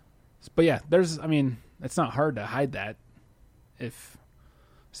 But, yeah, it's not hard to hide that,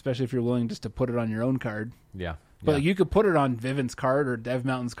 especially if you're willing just to put it on your own card. Yeah. But like, you could put it on Vivint's card or Dev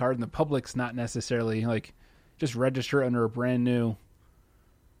Mountain's card, and the public's not necessarily, like, just register under a brand new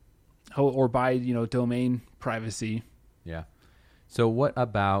or buy, domain privacy. Yeah. So what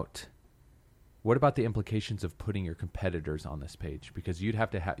about the implications of putting your competitors on this page? Because you'd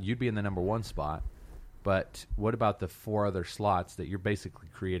be in the number 1 spot, but what about the 4 other slots that you're basically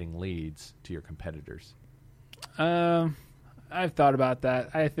creating leads to your competitors? I've thought about that.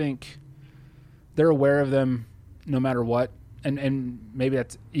 I think they're aware of them no matter what, and maybe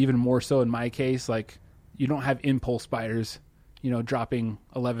that's even more so in my case. Like, you don't have impulse buyers, dropping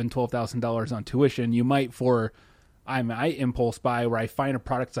 $11,000-$12,000 on tuition. You might I impulse buy where I find a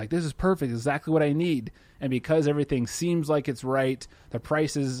product like, this is perfect, exactly what I need. And because everything seems like it's right, the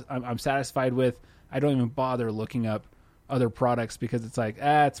prices I'm satisfied with, I don't even bother looking up other products because it's like,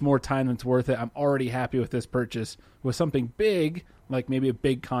 it's more time than it's worth it. I'm already happy with this purchase. With something big, like maybe a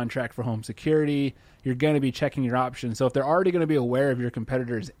big contract for home security, you're going to be checking your options. So if they're already going to be aware of your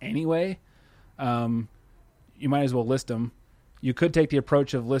competitors anyway, you might as well list them. You could take the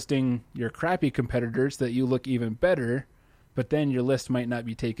approach of listing your crappy competitors so that you look even better, but then your list might not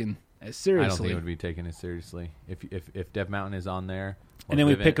be taken as seriously. I don't think it would be taken as seriously if Dev Mountain is on there. And then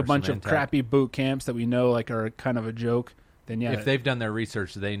we pick a bunch of crappy boot camps that we know like are kind of a joke. Then if they've done their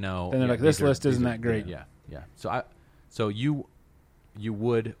research, they know. Then they're like, this list isn't that great. Yeah. So you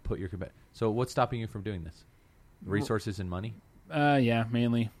would put your competitor. So what's stopping you from doing this? Resources and money? Yeah,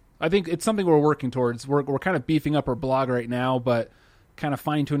 mainly. I think it's something we're working towards. We're kind of beefing up our blog right now, but kind of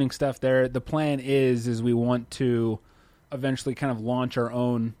fine-tuning stuff there. The plan is we want to eventually kind of launch our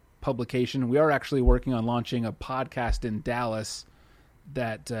own publication. We are actually working on launching a podcast in Dallas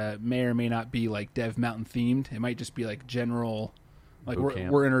that may or may not be like Dev Mountain themed. It might just be like general, like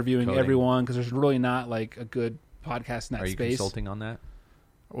we're interviewing coding. Everyone, because there's really not like a good podcast in that space. Are you consulting on that?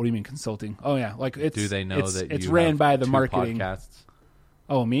 What do you mean consulting? Oh yeah, like do they know that it's you ran have by the 2 marketing podcasts?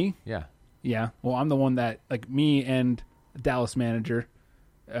 Oh, me? Yeah. Yeah. Well, I'm the one that, like, me and Dallas manager.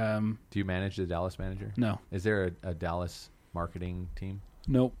 Do you manage the Dallas manager? No. Is there a Dallas marketing team?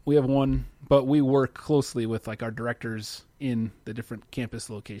 Nope. We have one, but we work closely with, like, our directors in the different campus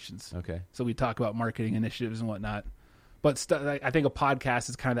locations. Okay. So we talk about marketing initiatives and whatnot. But I think a podcast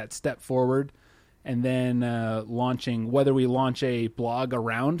is kind of that step forward. And then whether we launch a blog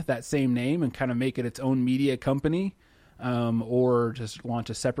around that same name and kind of make it its own media company, or just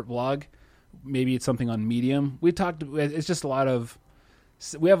launch a separate blog. Maybe it's something on Medium. It's just a lot of,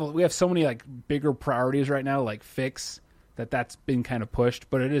 we have so many like bigger priorities right now, like Fix, that's been kind of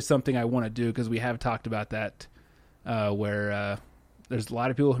pushed, but it is something I want to do because we have talked about that, where there's a lot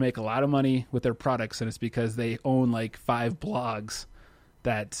of people who make a lot of money with their products, and it's because they own like 5 blogs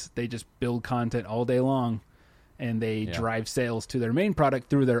that they just build content all day long. And they drive sales to their main product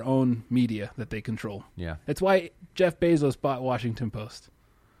through their own media that they control. Yeah. It's why Jeff Bezos bought Washington Post.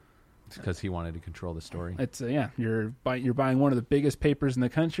 It's because he wanted to control the story. It's you're buying one of the biggest papers in the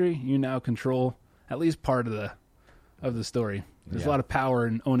country. You now control at least part of the story. There's a lot of power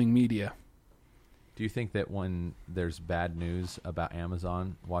in owning media. Do you think that when there's bad news about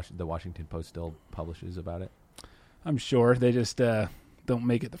Amazon, the Washington Post still publishes about it? I'm sure they just don't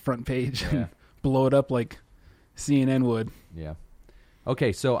make it the front page and blow it up like CNN would. Yeah.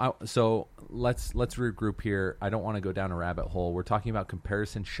 Okay, so let's regroup here. I don't want to go down a rabbit hole. We're talking about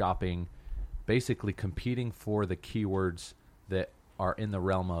comparison shopping, basically competing for the keywords that are in the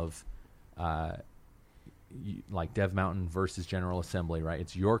realm of like Dev Mountain versus General Assembly, right?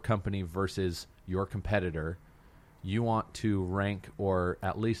 It's your company versus your competitor. You want to rank or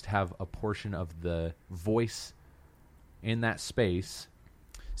at least have a portion of the voice in that space.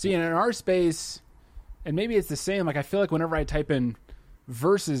 See, and in our space, and maybe it's the same, like I feel like whenever I type in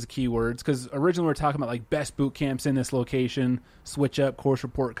versus keywords, because originally we were talking about like best boot camps in this location, Switch Up, Course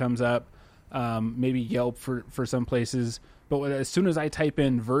Report comes up, maybe Yelp for some places. But as soon as I type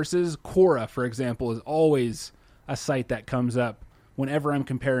in versus, Quora, for example, is always a site that comes up whenever I'm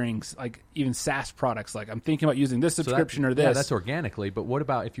comparing like even SaaS products. Like I'm thinking about using this subscription or this. Yeah, that's organically. But what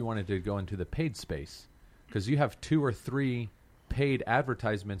about if you wanted to go into the paid space? Because you have 2 or 3 paid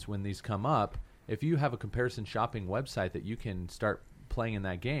advertisements when these come up. If you have a comparison shopping website that you can start playing in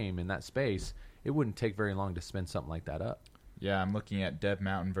that game, in that space, it wouldn't take very long to spin something like that up. Yeah, I'm looking at Dev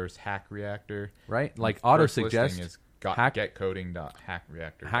Mountain versus Hack Reactor. Right? Like auto suggest. Is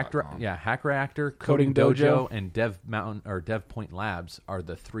getcoding.hackreactor.com. Hack Reactor, Coding Coding Dojo. Dojo, and Dev Mountain or Dev Point Labs are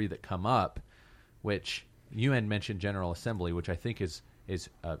the three that come up. Which you had mentioned General Assembly, which I think is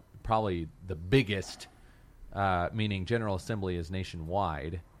probably the biggest. Meaning General Assembly is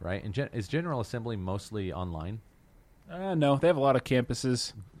nationwide, right? And is General Assembly mostly online? No, they have a lot of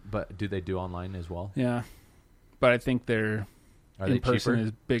campuses. But do they do online as well? Yeah, but I think their Are they in-person cheaper?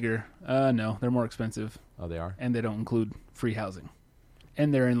 is bigger. No, they're more expensive, Oh, they are? and they don't include free housing.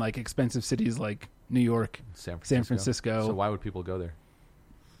 And they're in like expensive cities like New York, San Francisco. San Francisco. So why would people go there?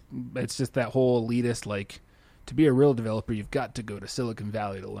 It's just that whole elitist, like, to be a real developer, you've got to go to Silicon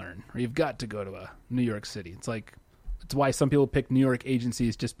Valley to learn, or you've got to go to New York City. It's like, it's why some people pick New York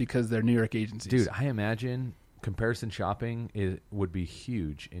agencies just because they're New York agencies. Dude, I imagine comparison shopping would be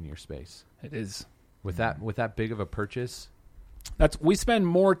huge in your space. It is. With that big of a purchase, We spend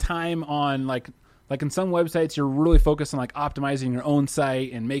more time on like in some websites you're really focused on like optimizing your own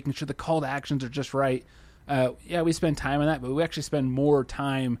site and making sure the call to actions are just right. We spend time on that, but we actually spend more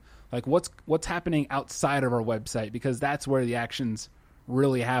time like what's happening outside of our website, because that's where the action's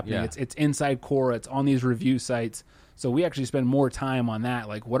really happening. Yeah. It's inside Quora, it's on these review sites. So we actually spend more time on that.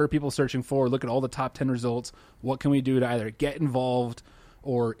 Like, what are people searching for? Look at all the top 10 results. What can we do to either get involved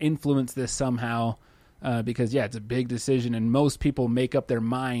or influence this somehow? Because it's a big decision, and most people make up their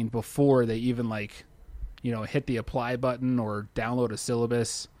mind before they even hit the apply button or download a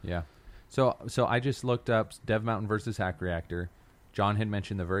syllabus. yeah. So I just looked up Dev Mountain versus Hack Reactor. John had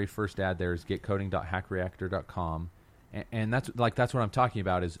mentioned the very first ad there is getcoding.hackreactor.com, and that's what I'm talking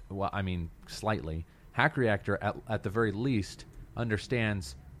about. Is slightly. Hack Reactor at the very least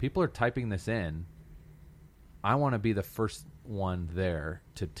understands people are typing this in. I want to be the first one there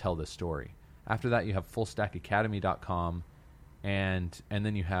to tell the story. After that, you have fullstackacademy.com, and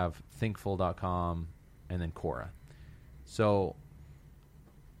then you have thinkful.com, and then Quora. So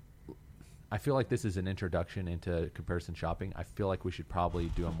I feel like this is an introduction into comparison shopping. I feel like we should probably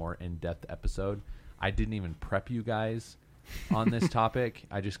do a more in-depth episode. I didn't even prep you guys on this topic.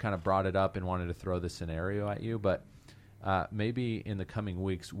 I just kind of brought it up and wanted to throw this scenario at you. But maybe in the coming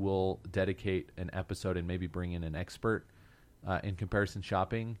weeks, we'll dedicate an episode and maybe bring in an expert in comparison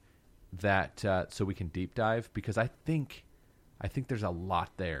shopping so we can deep dive, because I think there's a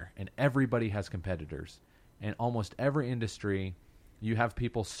lot there, and everybody has competitors. And almost every industry, you have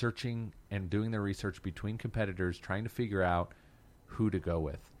people searching and doing their research between competitors, trying to figure out who to go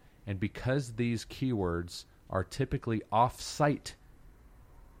with. And because these keywords are typically off-site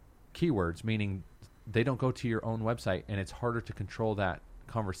keywords, meaning they don't go to your own website and it's harder to control that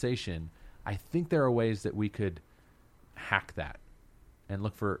conversation, I think there are ways that we could hack that and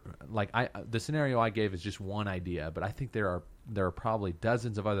look for, the scenario I gave is just one idea, but I think there are probably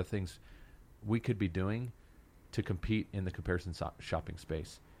dozens of other things we could be doing to compete in the comparison shopping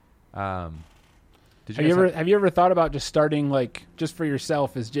space. Have you ever thought about just starting just for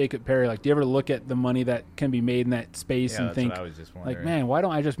yourself as Jacob Perry? Like, do you ever look at the money that can be made in that space and that's think, what I was just wondering. like, man, why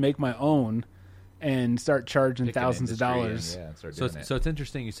don't I just make my own and start charging Pick an thousands of industry dollars? and start doing it. So it's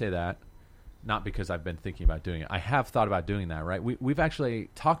interesting you say that, not because I've been thinking about doing it. I have thought about doing that, right? We've actually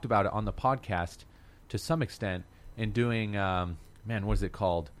talked about it on the podcast to some extent in doing, what is it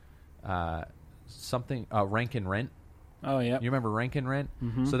called? Rank and Rent. Oh, yeah. You remember Rank and Rent?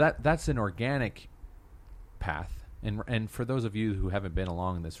 Mm-hmm. So that's an organic path. And for those of you who haven't been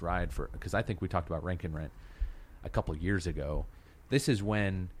along this ride, because I think we talked about Rank and Rent a couple of years ago, this is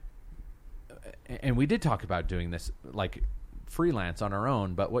when, and we did talk about doing this like freelance on our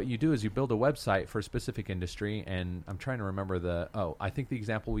own, but what you do is you build a website for a specific industry, and I'm trying to remember I think the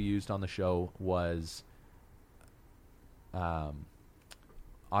example we used on the show was auto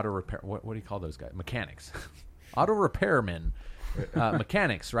repair. What do you call those guys? Mechanics. Auto repairmen.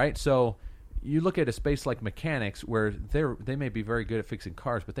 Mechanics, right? So you look at a space like mechanics where they may be very good at fixing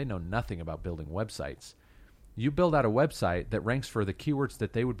cars, but they know nothing about building websites. You build out a website that ranks for the keywords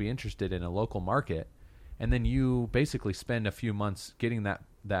that they would be interested in a local market, and then you basically spend a few months getting that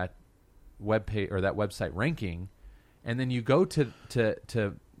web page or that website ranking, and then you go to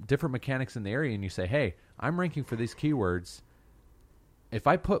different mechanics in the area and you say, hey, I'm ranking for these keywords. If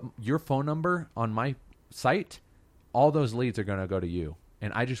I put your phone number on my site, all those leads are going to go to you,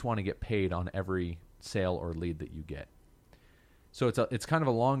 and I just want to get paid on every sale or lead that you get. So it's kind of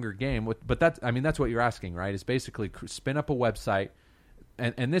a longer game, but that's what you're asking, right? Is basically spin up a website,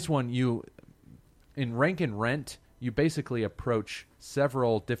 and this one in Rank and Rent, you basically approach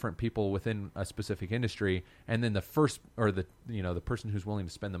several different people within a specific industry, and then the first, or the person who's willing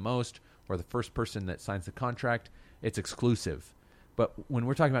to spend the most, or the first person that signs the contract, it's exclusive. But when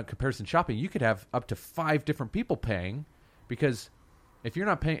we're talking about comparison shopping, you could have up to 5 different people paying, because if you're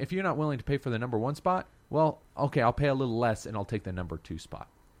not willing to pay for the number 1 spot, well, okay, I'll pay a little less and I'll take the number 2 spot,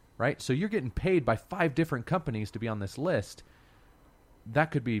 right? So you're getting paid by 5 different companies to be on this list.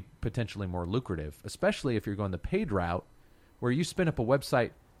 That could be potentially more lucrative, especially if you're going the paid route, where you spin up a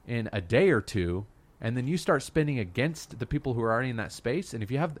website in a day or 2, and then you start spending against the people who are already in that space. And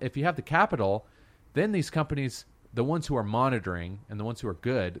if you have the capital, then these companies, the ones who are monitoring and the ones who are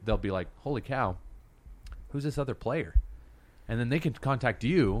good, they'll be like, holy cow, who's this other player? And then they can contact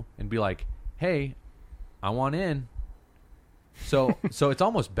you and be like, hey, I want in. So it's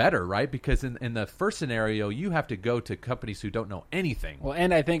almost better, right? Because in the first scenario, you have to go to companies who don't know anything. Well,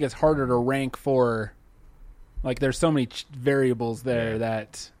 and I think it's harder to rank for, like, there's so many variables there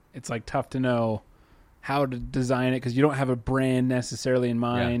that it's like tough to know how to design it, because you don't have a brand necessarily in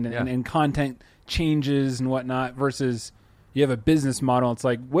mind, and content changes and whatnot, versus you have a business model. It's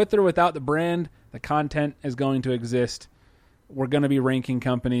like, with or without the brand, the content is going to exist. We're going to be ranking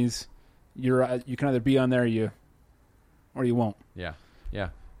companies. You can either be on there or you won't. Yeah.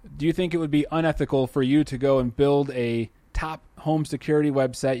 Do you think it would be unethical for you to go and build a top home security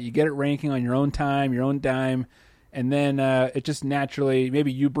website? You get it ranking on your own time, your own dime, and then it just naturally,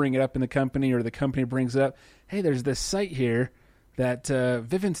 maybe you bring it up in the company, or the company brings it up. Hey, there's this site here that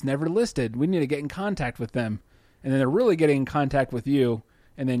Vivint's never listed. We need to get in contact with them. And then they're really getting in contact with you,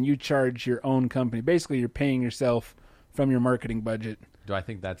 and then you charge your own company. Basically, you're paying yourself from your marketing budget. Do I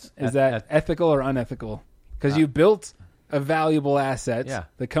think that's... Is that ethical or unethical? Because you built a valuable asset. Yeah.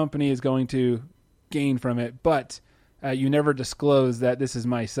 The company is going to gain from it, but you never disclose that this is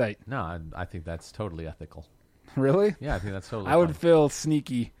my site. No, I think that's totally ethical. Really? Yeah, I think that's totally I would fine. feel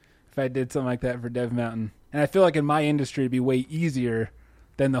sneaky if I did something like that for Dev Mountain. And I feel like in my industry it'd be way easier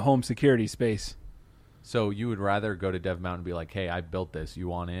than the home security space. So you would rather go to Dev Mountain and be like, hey, I built this. You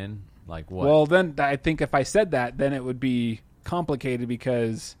want in? Like what? Well, then I think if I said that, then it would be complicated,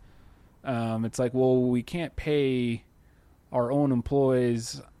 because it's like, well, we can't pay our own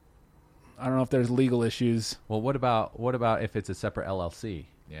employees. I don't know if there's legal issues. Well, what about if it's a separate LLC?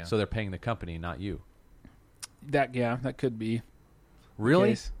 Yeah. So they're paying the company, not you. That could be. the Really?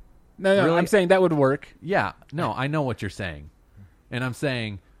 case. No, Really? I'm saying that would work. Yeah. No, I know what you're saying. And I'm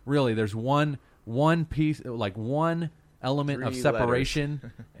saying, really, there's one piece, like one element of 3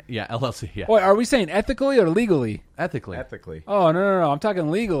 separation. Yeah, LLC, yeah. Wait, are we saying ethically or legally? Ethically. Ethically. Oh, no. I'm talking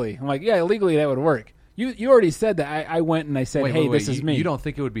legally. I'm like, yeah, legally that would work. You already said that. I went and I said, Wait, hey, wait, this is you, me. You don't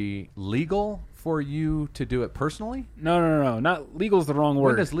think it would be legal for you to do it personally? No. Not legal is the wrong When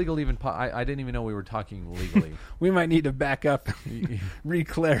word. does legal even... I didn't even know we were talking legally. We might need to back up,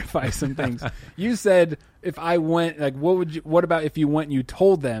 re-clarify some things. You said if I went, like, what about if you went and you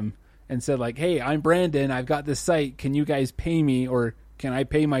told them and said, like, hey, I'm Brandon, I've got this site, can you guys pay me, or can I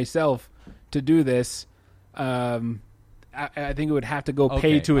pay myself to do this? I think it would have to go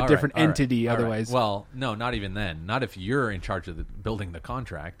pay to a different entity otherwise. Well, no, not even then. Not if you're in charge of building the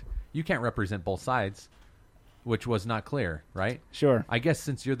contract. You can't represent both sides, which was not clear, right? Sure. I guess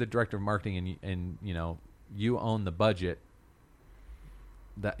since you're the director of marketing and you know you own the budget,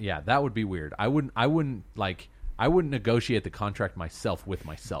 that would be weird. I wouldn't negotiate the contract myself with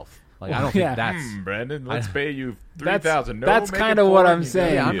myself. Like, I don't think that's... Brandon, let's pay you $3,000. That's kind of what I'm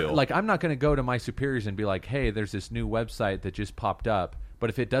saying. Yeah, I'm not going to go to my superiors and be like, hey, there's this new website that just popped up. But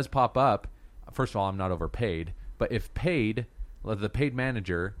if it does pop up, first of all, I'm not overpaid. But if the paid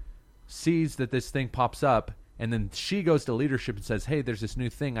manager sees that this thing pops up, and then she goes to leadership and says, hey, there's this new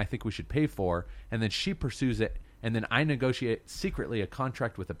thing I think we should pay for, and then she pursues it, and then I negotiate secretly a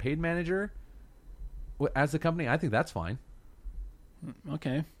contract with a paid manager as the company, I think that's fine.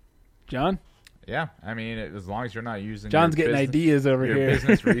 Okay. John? Yeah, I mean, as long as you're not using John's getting ideas over your here.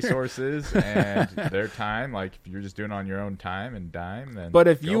 business resources and their time, like if you're just doing it on your own time and dime, then. But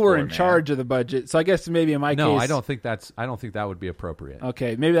if go you were for in it, man. charge of the budget, so I guess maybe in my case, No, I don't think that would be appropriate.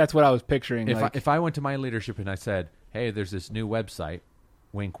 Okay, maybe that's what I was picturing. If I went to my leadership and I said, hey, there's this new website,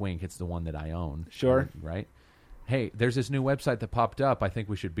 wink, wink, it's the one that I own. Sure. Right? Hey, there's this new website that popped up. I think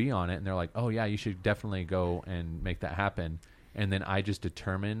we should be on it. And they're like, oh, yeah, you should definitely go and make that happen. And then I just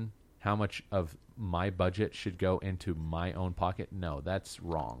determine how much of my budget should go into my own pocket. No, that's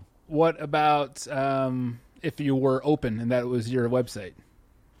wrong. What about if you were open and that was your website?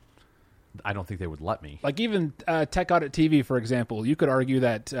 I don't think they would let me. Like even Tech Audit TV, for example, you could argue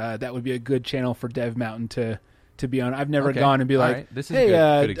that that would be a good channel for Dev Mountain to be on. I've never gone and be like, right. This is hey,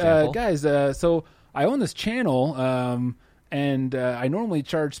 a good example. guys, so I own this channel, and I normally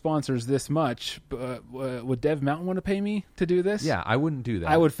charge sponsors this much. Would Dev Mountain want to pay me to do this? Yeah, I wouldn't do that.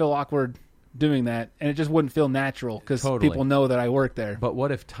 I would feel awkward doing that, and it just wouldn't feel natural because Totally. people know that I work there. But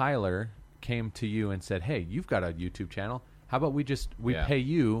what if Tyler came to you and said, "Hey, you've got a YouTube channel. How about we Yeah. pay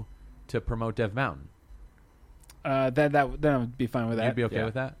you to promote Dev Mountain?" Then I would be fine with that. You'd be okay Yeah.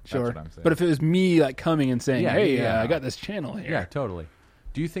 with that? Sure. what I'm saying. But if it was me like coming and saying, Yeah, "Hey, yeah. I got this channel here," Yeah, totally.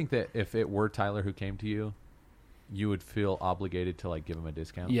 Do you think that if it were Tyler who came to you, you would feel obligated to like give him a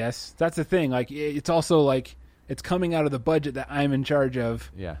discount? yes, that's the thing. Like it's also like it's coming out of the budget that I'm in charge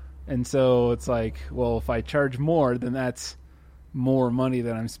of, Yeah. and so it's like, well, if I charge more, then that's more money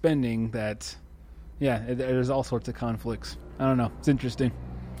that I'm spending. That, there's all sorts of conflicts. I don't know. It's interesting.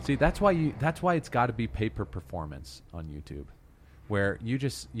 See, that's why it's got to be pay per performance on YouTube, where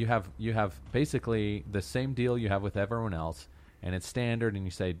you have basically the same deal you have with everyone else, and it's standard. And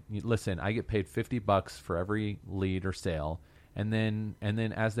you say, listen, I get paid $50 for every lead or sale, and then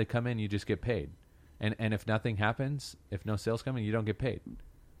as they come in, you just get paid. And if nothing happens, if no sales come in, you don't get paid.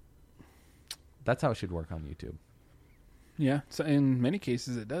 That's how it should work on YouTube. Yeah. So in many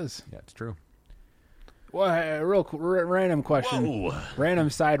cases, it does. Yeah, it's true. Well, random question. Random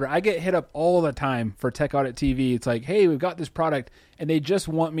side. I get hit up all the time for Tech Audit TV. It's like, hey, we've got this product, and they just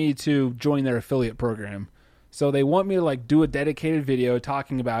want me to join their affiliate program. So they want me to like do a dedicated video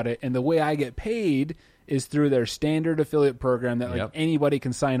talking about it, and the way I get paid is through their standard affiliate program that like Yep. anybody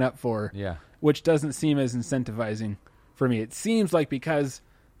can sign up for. Yeah. Which doesn't seem as incentivizing for me. It seems like because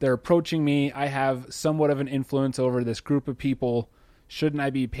they're approaching me, I have somewhat of an influence over this group of people. Shouldn't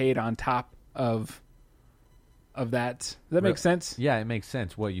I be paid on top of that? Does that make sense? Yeah, it makes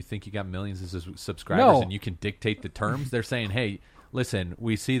sense. What, you think you got millions of subscribers No. and you can dictate the terms? They're saying, hey, listen,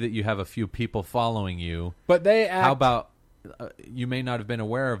 we see that you have a few people following you. But they act, How about you may not have been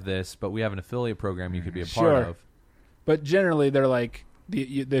aware of this, but we have an affiliate program you could be a part Sure. of. But generally, they're like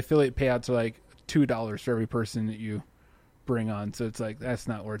the affiliate payouts are like $2 for every person that you bring on. So it's like that's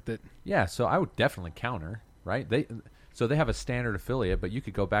not worth it. Yeah, so I would definitely counter, right? They have a standard affiliate, but you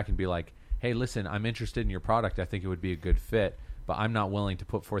could go back and be like, hey, listen, I'm interested in your product. I think it would be a good fit, but I'm not willing to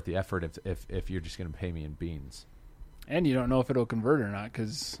put forth the effort if you're just going to pay me in beans. And you don't know if it'll convert or not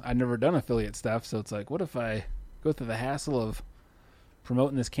because I've never done affiliate stuff. So it's like, what if I go through the hassle of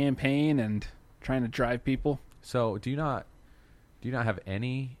promoting this campaign and trying to drive people? So do you not have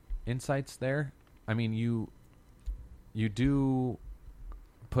any insights there? I mean, you do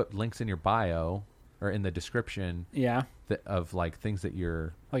put links in your bio or in the description Yeah. of like things that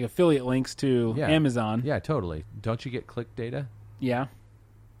you're. Like affiliate links to Yeah. Amazon. Yeah, totally. Don't you get click data? Yeah.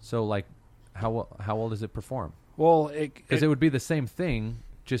 So like, how well does it perform? Well, Because it would be the same thing,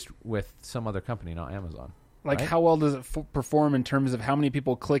 just with some other company, not Amazon. like right? how well does it perform in terms of how many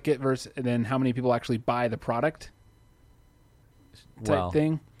people click it versus and then how many people actually buy the product type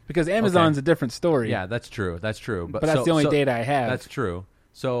thing? Because Amazon's a different story. Yeah, that's true. That's true. But that's the only data I have. That's true.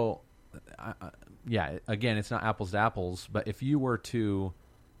 So, yeah, again, it's not apples to apples. But if you were to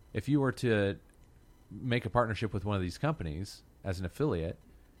make a partnership with one of these companies as an affiliate,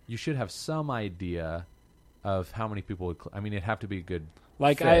 you should have some idea of how many people would. It'd have to be a good.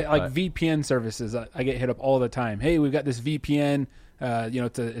 Like fit, but- VPN services, I get hit up all the time. Hey, we've got this VPN.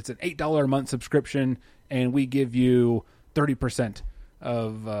 It's an $8 a month subscription, and we give you 30%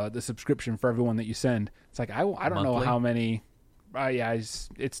 of the subscription for everyone that you send. It's like I don't know Monthly? how many.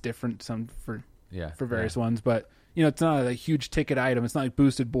 It's different some for various yeah. ones, but it's not a huge ticket item. It's not like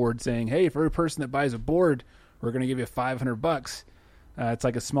Boosted Board saying, hey, for every person that buys a board, we're going to give you $500. It's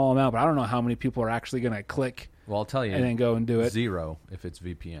like a small amount, but I don't know how many people are actually going to click. Well, I'll tell you, and then go and do it. 0 if it's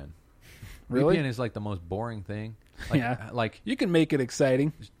VPN. Really? VPN is like the most boring thing. Like, You can make it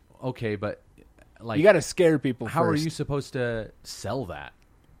exciting. okay, but like, You got to scare people how first. are you supposed to sell that?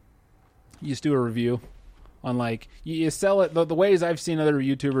 You just do a review on like you sell it. The ways I've seen other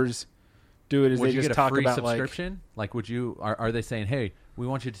YouTubers do it is Would they you just get a talk free about subscription? Like, would you? Are they saying, "Hey, we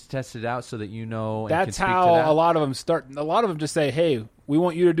want you to test it out so that you know"? And that's can speak how to that? a lot of them start. A lot of them just say, "Hey, we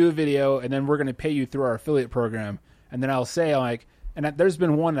want you to do a video, and then we're going to pay you through our affiliate program." And then I'll say like, there's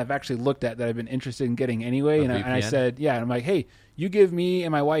been one I've actually looked at that I've been interested in getting anyway, and I VPN? said, yeah, and I'm like, hey, you give me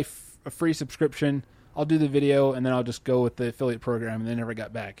and my wife a free subscription. I'll do the video, and then I'll just go with the affiliate program, and they never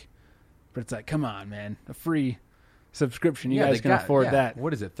got back. But it's like, come on, man, a free subscription. You Yeah, guys they can afford that.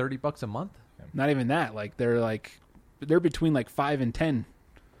 What is it? $30 a month? Not even that. They're between like 5 and 10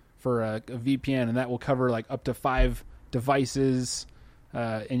 for a VPN, and that will cover like up to 5 devices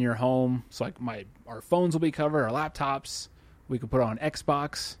in your home. So like our phones will be covered, our laptops. We could put on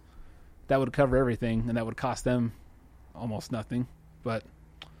Xbox. That would cover everything, and that would cost them almost nothing. But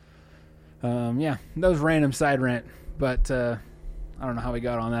that was random side rant. But I don't know how we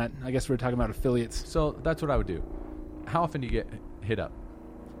got on that. I guess we were talking about affiliates. So that's what I would do. How often do you get hit up?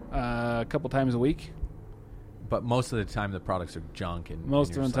 a couple times a week. But most of the time, the products are junk. And Most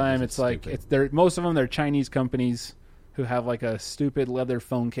and of you're the time, it's like most of them they're Chinese companies who have like a stupid leather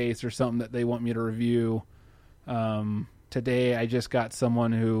phone case or something that they want me to review. Today, I just got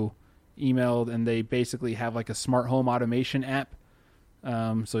someone who emailed, and they basically have like a smart home automation app.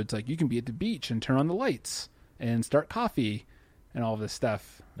 So it's like you can be at the beach and turn on the lights and start coffee and all this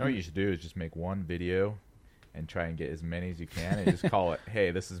stuff. What you should do is just make one video and try and get as many as you can, and just call it,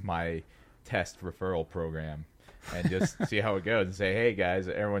 "Hey, this is my test referral program," and just see how it goes. And say, "Hey guys,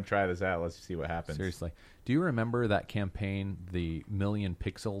 everyone try this out. Let's see what happens." Seriously, do you remember that campaign, the Million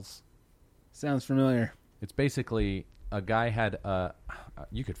Pixels? Sounds familiar. It's basically a guy had a.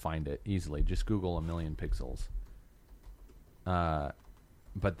 You could find it easily. Just Google a million pixels.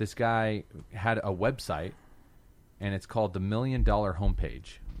 But this guy had a website, and it's called the $1 Million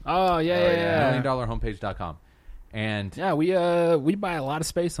Homepage. Oh yeah. $1million homepage.com. And Yeah, we buy a lot of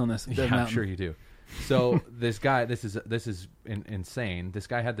space on this. yeah, I'm sure you do. So this guy, this is insane. This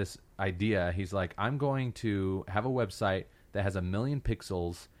guy had this idea. He's like, I'm going to have a website that has 1 million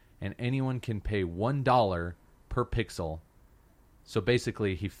pixels, and anyone can pay $1 per pixel. So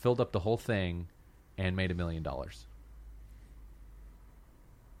basically, he filled up the whole thing and made $1 million.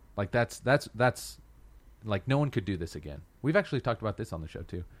 Like that's like no one could do this again. We've actually talked about this on the show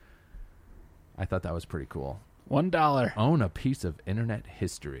too. I thought that was pretty cool. $1. Own a piece of internet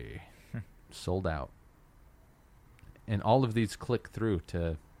history. Sold out. And all of these click through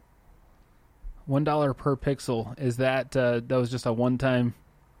to $1 per pixel. Is that was just a one-time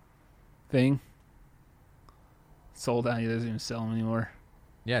thing? Sold out. He doesn't even sell them anymore.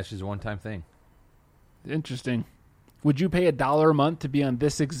 yeah, it's just a one-time thing. Interesting. Would you pay $1 a month to be on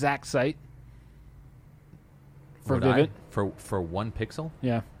this exact site? For Would I? Vivint? For 1 pixel?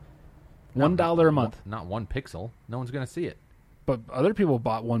 Yeah. $1 a month. Not 1 pixel. No one's going to see it. But other people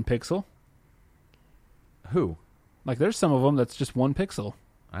bought 1 pixel. Who? Like there's some of them that's just 1 pixel.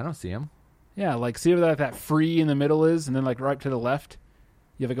 I don't see them. Yeah, like see where that free in the middle is, and then like right to the left,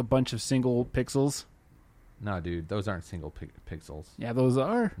 you have like a bunch of single pixels. No, dude, those aren't single pixels. Yeah, those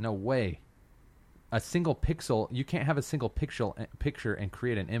are. No way. A single pixel, you can't have a single picture and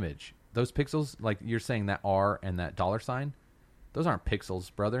create an image. Those pixels, like you're saying that R and that $sign, those aren't pixels,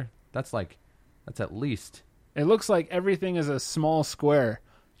 brother. That's at least. It looks like everything is a small square.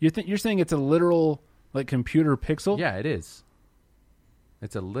 You're saying it's a literal like computer pixel? Yeah, it is.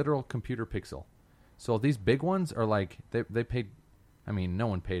 It's a literal computer pixel. So these big ones are like they paid. I mean, no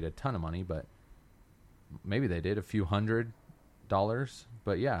one paid a ton of money, but maybe they did a few $100.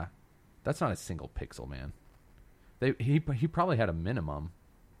 But yeah, that's not a single pixel, man. He probably had a minimum.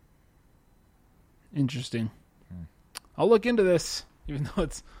 Interesting. I'll look into this, even though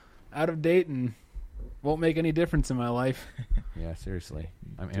it's out of date and won't make any difference in my life. Yeah, seriously.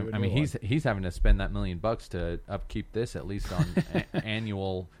 I Do a mean, new he's having to spend that $1 million to upkeep this at least on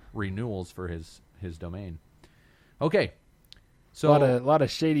annual renewals for his domain. Okay, so a lot of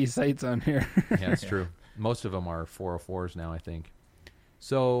shady sites on here. yeah, that's true. Most of them are 404s now, I think.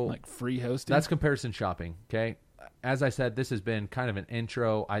 So Like free hosting. that's comparison shopping. Okay, as I said, this has been kind of an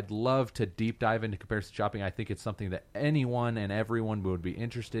intro. I'd love to deep dive into comparison shopping. I think it's something that anyone and everyone would be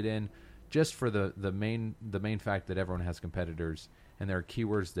interested in. Just for the main fact that everyone has competitors, and there are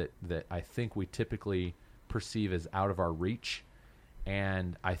keywords that I think we typically perceive as out of our reach,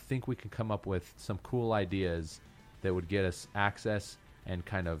 and I think we can come up with some cool ideas that would get us access and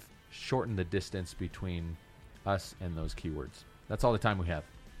kind of shorten the distance between us and those keywords. That's all the time we have.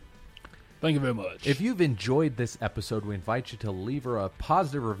 Thank you very much. If you've enjoyed this episode, we invite you to leave a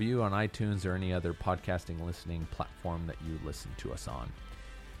positive review on iTunes or any other podcasting listening platform that you listen to us on.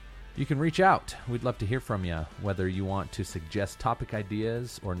 You can reach out. We'd love to hear from you, whether you want to suggest topic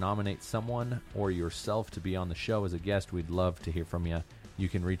ideas or nominate someone or yourself to be on the show as a guest. We'd love to hear from you. You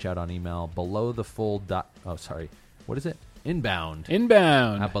can reach out on email inbound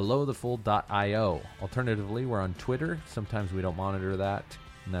at belowthefold.io. Alternatively, we're on Twitter. Sometimes we don't monitor that,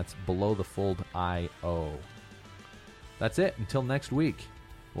 and that's belowthefold.io. That's it. Until next week,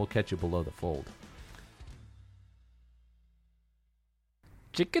 we'll catch you below the fold.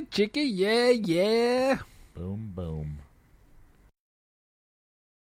 Chicka, chicka, yeah, yeah. Boom, boom.